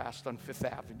contrast on Fifth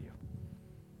Avenue.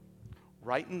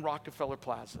 Right in Rockefeller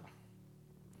Plaza,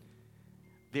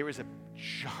 there is a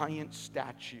giant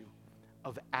statue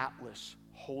of Atlas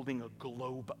holding a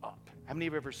globe up. How many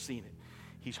have ever seen it?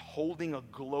 He's holding a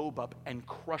globe up and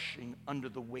crushing under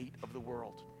the weight of the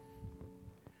world.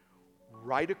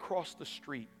 Right across the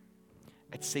street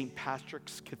at St.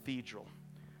 Patrick's Cathedral,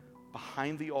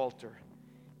 behind the altar,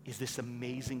 is this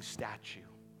amazing statue.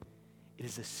 It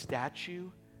is a statue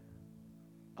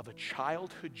of a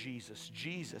childhood Jesus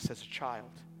as a child,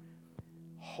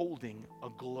 holding a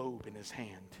globe in his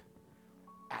hand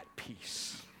at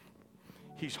peace.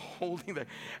 He's holding that,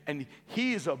 and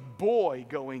he is a boy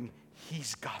going,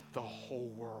 he's got the whole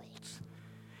world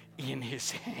in his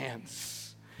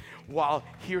hands. While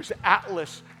here's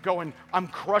Atlas going, I'm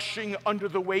crushing under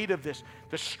the weight of this.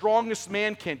 The strongest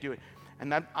man can't do it.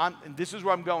 And this is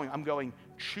where I'm going. I'm going,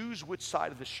 choose which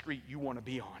side of the street you want to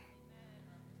be on.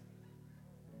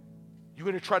 You're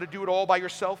going to try to do it all by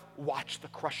yourself? Watch the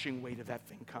crushing weight of that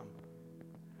thing come.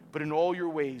 But in all your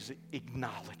ways,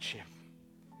 acknowledge him,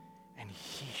 and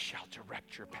he shall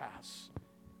direct your paths.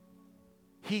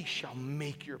 He shall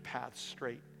make your paths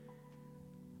straight.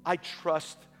 I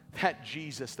trust that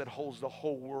Jesus that holds the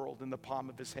whole world in the palm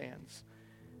of his hands.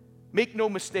 Make no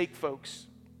mistake, folks,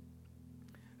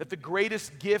 that the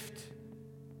greatest gift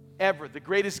ever, the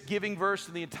greatest giving verse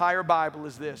in the entire Bible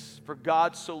is this: for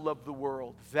God so loved the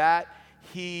world that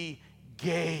he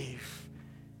gave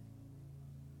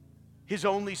his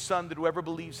only son, that whoever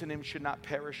believes in him should not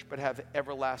perish but have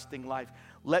everlasting life.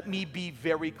 Let me be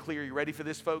very clear. You ready for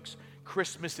this, folks?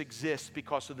 Christmas exists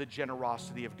because of the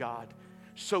generosity of God.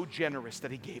 So generous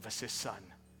that he gave us his son.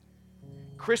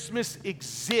 Christmas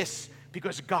exists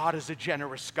because God is a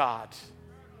generous God.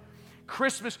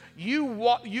 Christmas,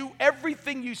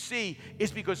 everything you see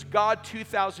is because God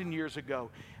 2,000 years ago,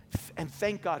 and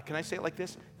thank God, can I say it like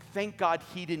this? Thank God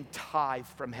he didn't tithe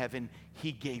from heaven.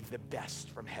 He gave the best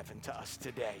from heaven to us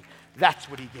today. That's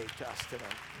what he gave to us today.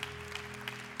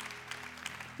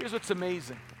 Here's what's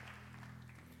amazing.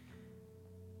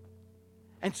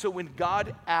 And so when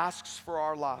God asks for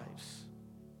our lives,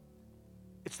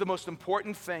 it's the most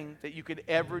important thing that you could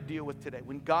ever deal with today.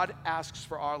 When God asks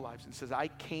for our lives and says, I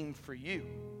came for you.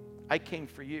 I came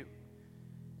for you.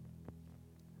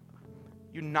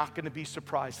 You're not going to be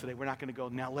surprised today. We're not going to go,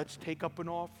 now let's take up an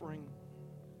offering.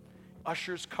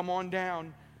 Ushers, come on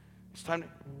down. It's time to...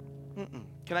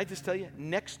 Can I just tell you,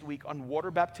 next week on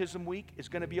Water Baptism Week is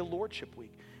going to be a Lordship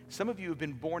Week. Some of you have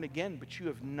been born again, but you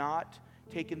have not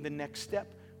taken the next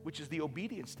step, which is the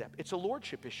obedience step. It's a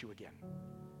Lordship issue again.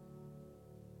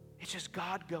 It's just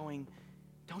God going,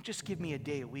 don't just give me a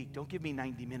day a week. Don't give me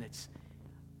 90 minutes.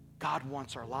 God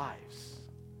wants our lives.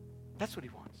 That's what he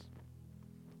wants.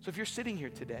 So if you're sitting here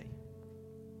today,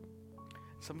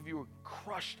 some of you are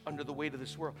crushed under the weight of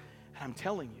this world, and I'm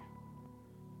telling you,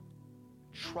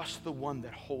 trust the one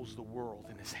that holds the world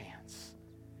in his hands.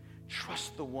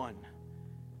 Trust the one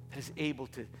that is able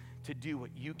to do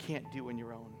what you can't do on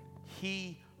your own.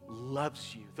 He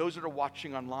loves you. Those that are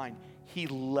watching online, he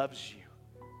loves you.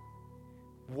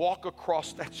 Walk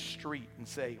across that street and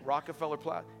say, Rockefeller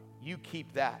Plaza, you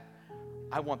keep that.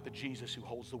 I want the Jesus who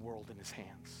holds the world in his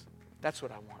hands. That's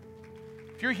what I want.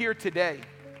 If you're here today,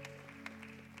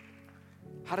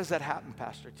 how does that happen,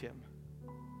 Pastor Tim?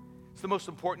 It's the most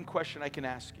important question I can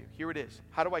ask you. Here it is.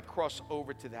 How do I cross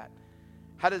over to that?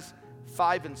 How does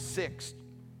 5 and 6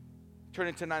 turn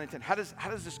into 9 and 10? How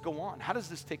does this go on? How does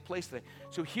this take place today?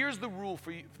 So here's the rule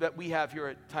for you that we have here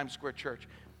at Times Square Church.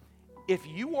 If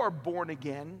you are born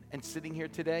again and sitting here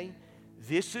today,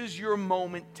 this is your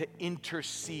moment to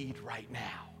intercede right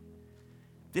now.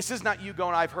 This is not you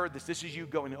going, I've heard this. This is you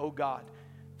going, oh God,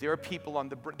 there are people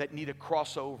that need to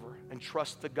cross over and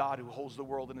trust the God who holds the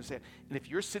world in his hand. And if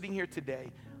you're sitting here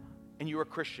today and you're a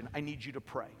Christian, I need you to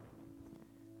pray.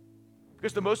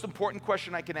 Because the most important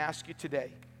question I can ask you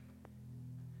today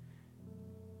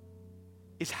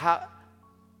is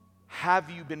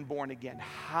have you been born again?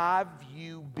 Have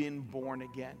you been born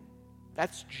again?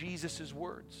 That's Jesus'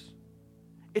 words.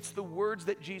 It's the words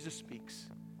that Jesus speaks.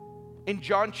 In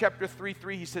John chapter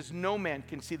 3:3, he says, no man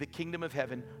can see the kingdom of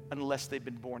heaven unless they've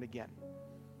been born again.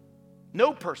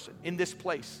 No person in this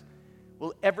place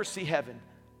will ever see heaven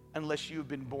unless you have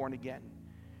been born again.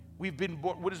 We've been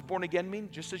born. What does born again mean?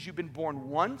 Just as you've been born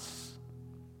once,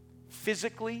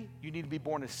 physically, you need to be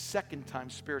born a second time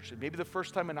spiritually. Maybe the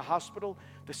first time in a hospital,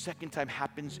 the second time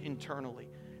happens internally.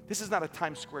 This is not a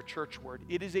Times Square church word.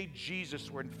 It is a Jesus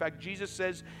word. In fact, Jesus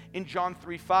says in John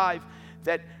 3:5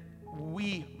 that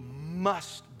we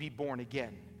must be born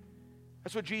again.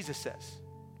 That's what Jesus says.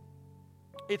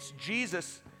 It's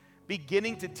Jesus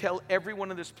beginning to tell everyone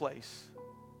in this place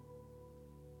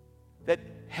that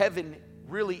heaven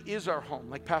really is our home,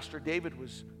 like Pastor David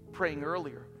was praying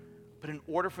earlier. But in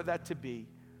order for that to be,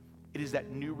 it is that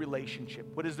new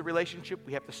relationship. What is the relationship?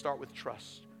 We have to start with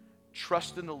trust.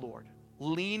 Trust in the Lord.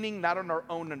 Leaning not on our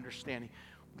own understanding.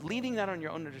 Leaning not on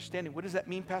your own understanding. What does that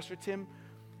mean, Pastor Tim?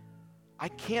 I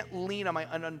can't lean on my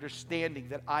own understanding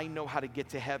that I know how to get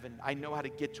to heaven. I know how to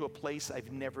get to a place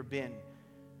I've never been.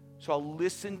 So I'll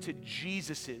listen to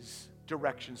Jesus'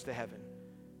 directions to heaven.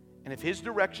 And if his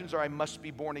directions are I must be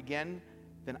born again,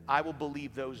 then I will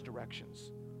believe those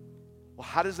directions. Well,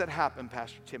 how does that happen,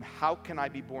 Pastor Tim? How can I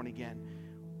be born again?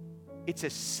 It's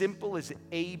as simple as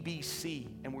ABC,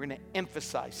 and we're going to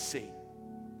emphasize C.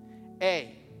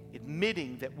 A,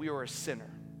 admitting that we are a sinner.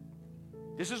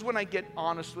 This is when I get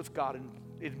honest with God and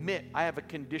admit I have a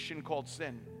condition called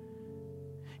sin.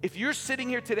 If you're sitting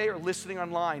here today or listening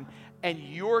online and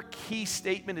your key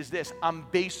statement is this, I'm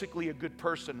basically a good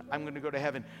person, I'm going to go to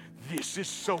heaven, this is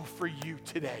so for you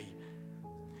today.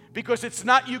 Because it's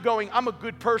not you going, I'm a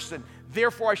good person,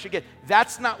 therefore I should get.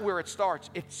 That's not where it starts.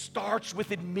 It starts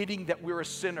with admitting that we're a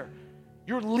sinner.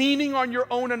 You're leaning on your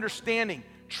own understanding.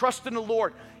 Trust in the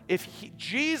Lord.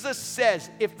 Jesus says,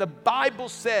 if the Bible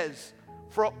says,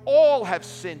 for all have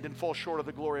sinned and fall short of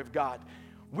the glory of God,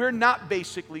 we're not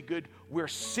basically good. We're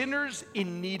sinners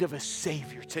in need of a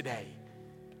Savior today.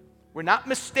 We're not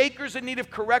mistakers in need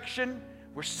of correction.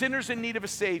 We're sinners in need of a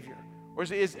Savior. Or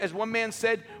as one man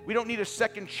said, we don't need a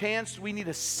second chance, we need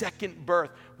a second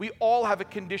birth. We all have a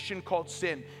condition called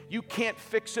sin. You can't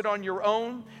fix it on your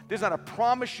own. There's not a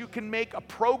promise you can make, a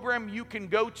program you can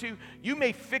go to. You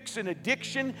may fix an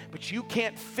addiction, but you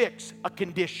can't fix a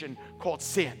condition called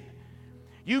sin.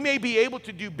 You may be able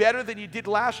to do better than you did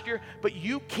last year, but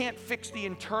you can't fix the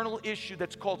internal issue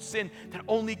that's called sin that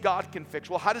only God can fix.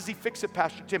 Well, how does he fix it,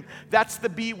 Pastor Tim? That's the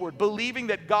B word, believing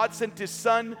that God sent his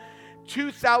son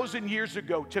 2,000 years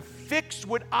ago to fix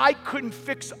what I couldn't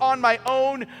fix on my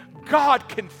own. God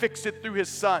can fix it through his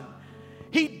son.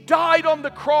 He died on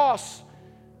the cross.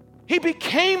 He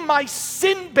became my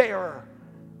sin bearer.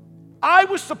 I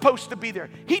was supposed to be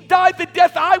there. He died the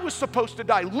death I was supposed to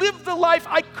die, lived the life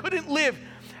I couldn't live,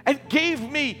 and gave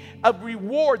me a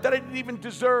reward that I didn't even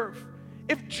deserve.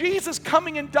 If Jesus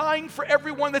coming and dying for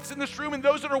everyone that's in this room and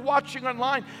those that are watching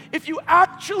online, if you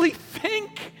actually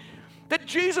think that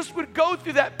Jesus would go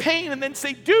through that pain and then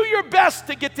say, do your best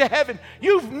to get to heaven,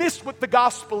 you've missed what the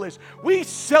gospel is. We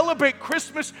celebrate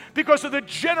Christmas because of the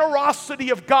generosity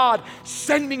of God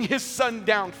sending his son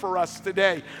down for us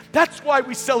today. That's why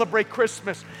we celebrate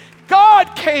Christmas.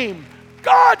 God came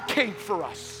for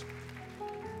us.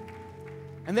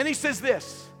 And then he says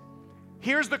this,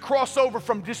 here's the crossover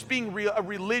from just being a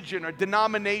religion or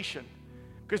denomination.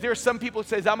 Because there are some people who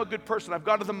say, I'm a good person. I've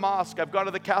gone to the mosque. I've gone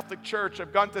to the Catholic Church.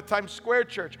 I've gone to the Times Square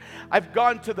Church. I've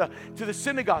gone to the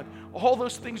synagogue. All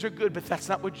those things are good, but that's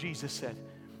not what Jesus said.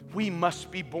 We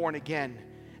must be born again.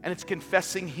 And it's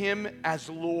confessing him as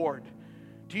Lord.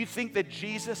 Do you think that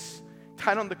Jesus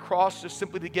died on the cross just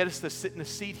simply to get us to sit in a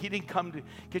seat? He didn't come to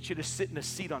get you to sit in a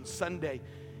seat on Sunday.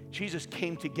 Jesus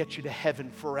came to get you to heaven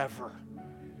forever.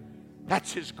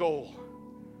 That's his goal.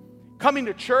 Coming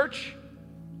to church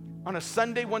on a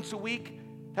Sunday once a week,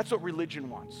 that's what religion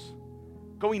wants.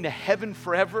 Going to heaven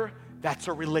forever, that's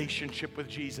a relationship with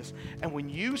Jesus. And when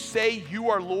you say you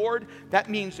are Lord, that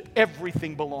means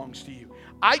everything belongs to you.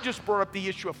 I just brought up the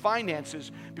issue of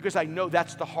finances because I know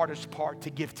that's the hardest part to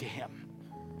give to him.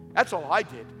 That's all I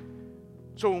did.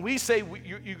 So when we say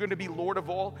you're going to be Lord of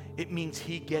all, it means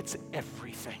he gets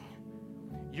everything.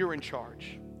 You're in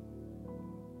charge.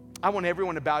 I want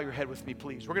everyone to bow your head with me,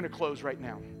 please. We're going to close right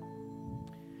now.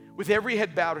 with every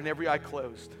head bowed and every eye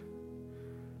closed.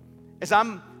 As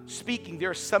I'm speaking, there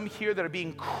are some here that are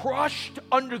being crushed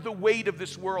under the weight of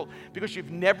this world because you've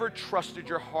never trusted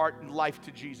your heart and life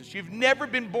to Jesus. You've never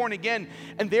been born again,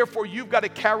 and therefore you've got to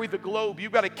carry the globe.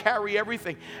 You've got to carry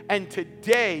everything. And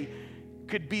today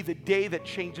could be the day that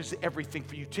changes everything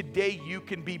for you. Today you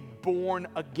can be born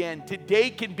again. Today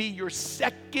can be your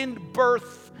second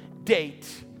birth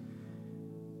date.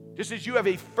 Just as you have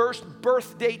a first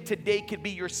birth date, today could be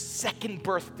your second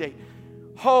birth date.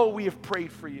 Oh, we have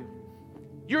prayed for you.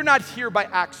 You're not here by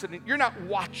accident. You're not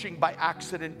watching by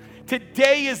accident.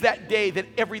 Today is that day that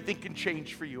everything can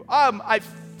change for you. I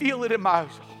feel it in my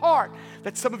heart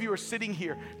that some of you are sitting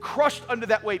here crushed under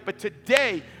that weight, but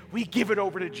today we give it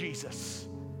over to Jesus.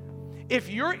 If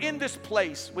you're in this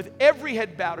place with every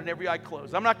head bowed and every eye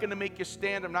closed, I'm not going to make you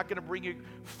stand. I'm not going to bring you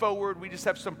forward. We just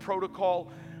have some protocol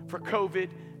for COVID.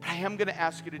 But I am going to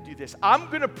ask you to do this. I'm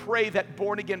going to pray that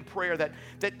born-again prayer that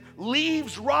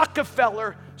leaves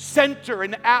Rockefeller Center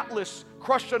and Atlas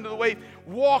crushed under the weight,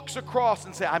 walks across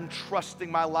and say, I'm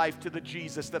trusting my life to the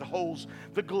Jesus that holds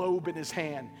the globe in his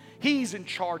hand. He's in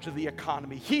charge of the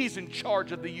economy. He's in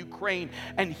charge of the Ukraine.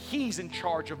 And he's in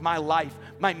charge of my life,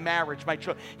 my marriage, my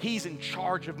children. He's in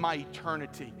charge of my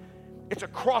eternity. It's a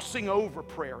crossing over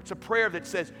prayer. It's a prayer that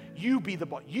says, you be the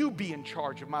boss. You be in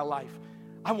charge of my life.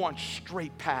 I want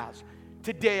straight paths.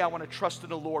 Today, I want to trust in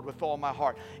the Lord with all my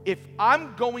heart. If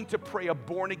I'm going to pray a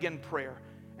born-again prayer,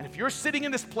 and if you're sitting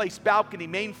in this place, balcony,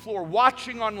 main floor,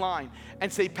 watching online,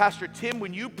 and say, Pastor Tim,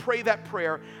 when you pray that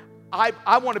prayer,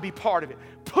 I want to be part of it.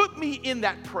 Put me in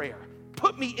that prayer.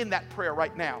 Put me in that prayer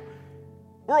right now.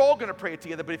 We're all going to pray it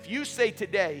together, but if you say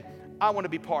today, I want to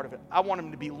be part of it. I want him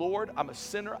to be Lord. I'm a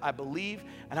sinner. I believe,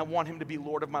 and I want him to be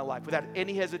Lord of my life without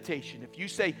any hesitation. If you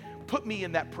say, put me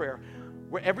in that prayer,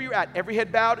 wherever you're at, every head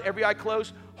bowed, every eye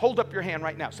closed, hold up your hand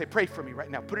right now. Say, pray for me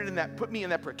right now. Put me in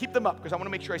that prayer. Keep them up because I want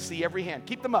to make sure I see every hand.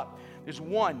 Keep them up. There's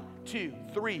 1, 2,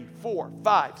 3, 4,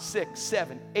 5, 6,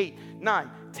 7, 8,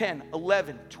 9, 10,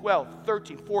 11, 12,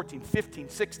 13, 14, 15,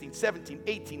 16, 17,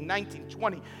 18, 19,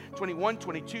 20, 21,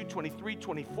 22, 23,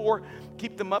 24.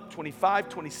 Keep them up. 25,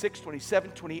 26,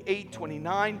 27, 28,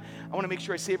 29. I want to make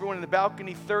sure I see everyone in the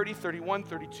balcony. 30, 31,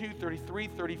 32, 33,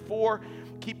 34.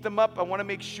 Keep them up. I want to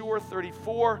make sure.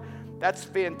 34. That's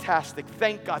fantastic.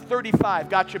 Thank God. 35.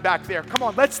 Got you back there. Come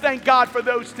on. Let's thank God for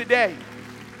those today.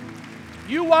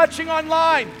 You watching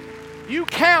online, you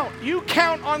count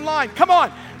online. Come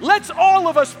on. Let's all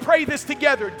of us pray this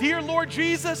together. Dear Lord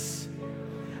Jesus,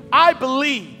 I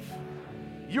believe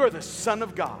you're the Son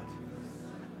of God.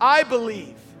 I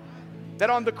believe that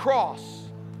on the cross,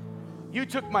 you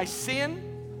took my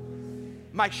sin,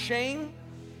 my shame,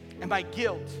 and my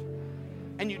guilt,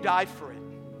 and you died for it.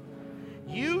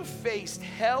 You faced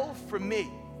hell for me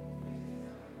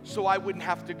so I wouldn't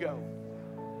have to go.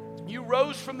 You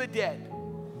rose from the dead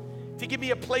to give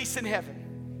me a place in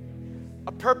heaven,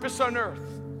 a purpose on earth,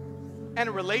 and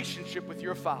a relationship with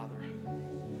your Father.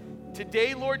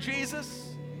 Today, Lord Jesus,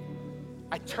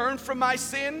 I turn from my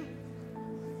sin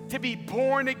to be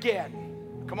born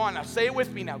again. Come on now, say it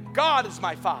with me now. God is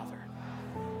my Father.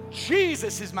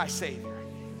 Jesus is my Savior.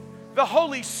 The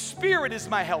Holy Spirit is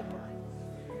my helper.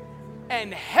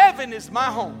 And heaven is my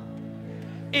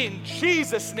home. In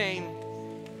Jesus' name,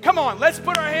 come on, let's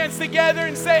put our hands together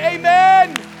and say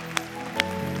amen.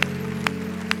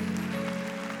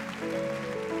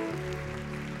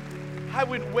 I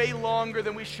went way longer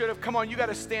than we should have. Come on, you got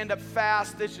to stand up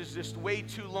fast. This is just way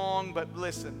too long, but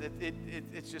listen,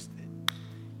 it's just,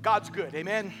 God's good,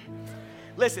 amen?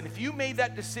 Listen, if you made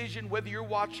that decision, whether you're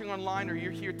watching online or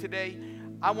you're here today,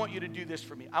 I want you to do this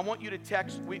for me. I want you to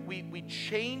text, we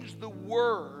changed the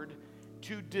word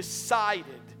to decided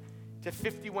to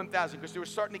 51,000 because they were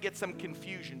starting to get some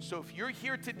confusion. So if you're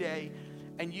here today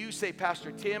and you say,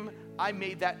 Pastor Tim, I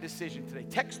made that decision today,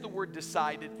 text the word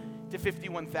decided to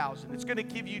 51,000. It's going to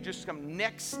give you just some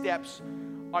next steps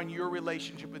on your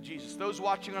relationship with Jesus. Those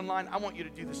watching online, I want you to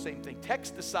do the same thing.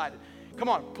 Text decided. Come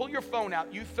on, pull your phone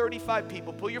out. You 35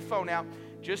 people, pull your phone out.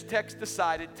 Just text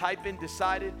decided. Type in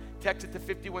decided. Text it to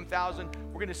 51,000.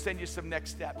 We're going to send you some next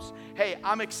steps. Hey,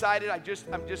 I'm excited. I'm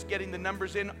just getting the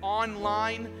numbers in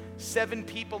online. 7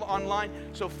 people online.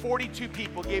 So 42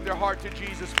 people gave their heart to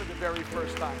Jesus for the very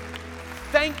first time.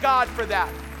 Thank God for that.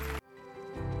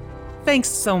 Thanks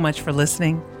so much for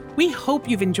listening. We hope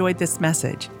you've enjoyed this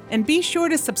message, and be sure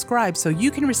to subscribe so you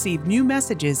can receive new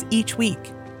messages each week.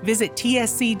 Visit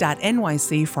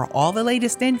tsc.nyc for all the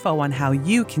latest info on how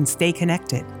you can stay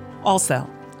connected. Also,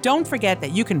 don't forget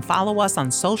that you can follow us on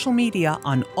social media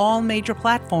on all major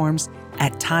platforms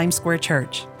at Times Square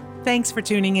Church. Thanks for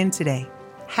tuning in today.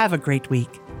 Have a great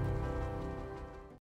week.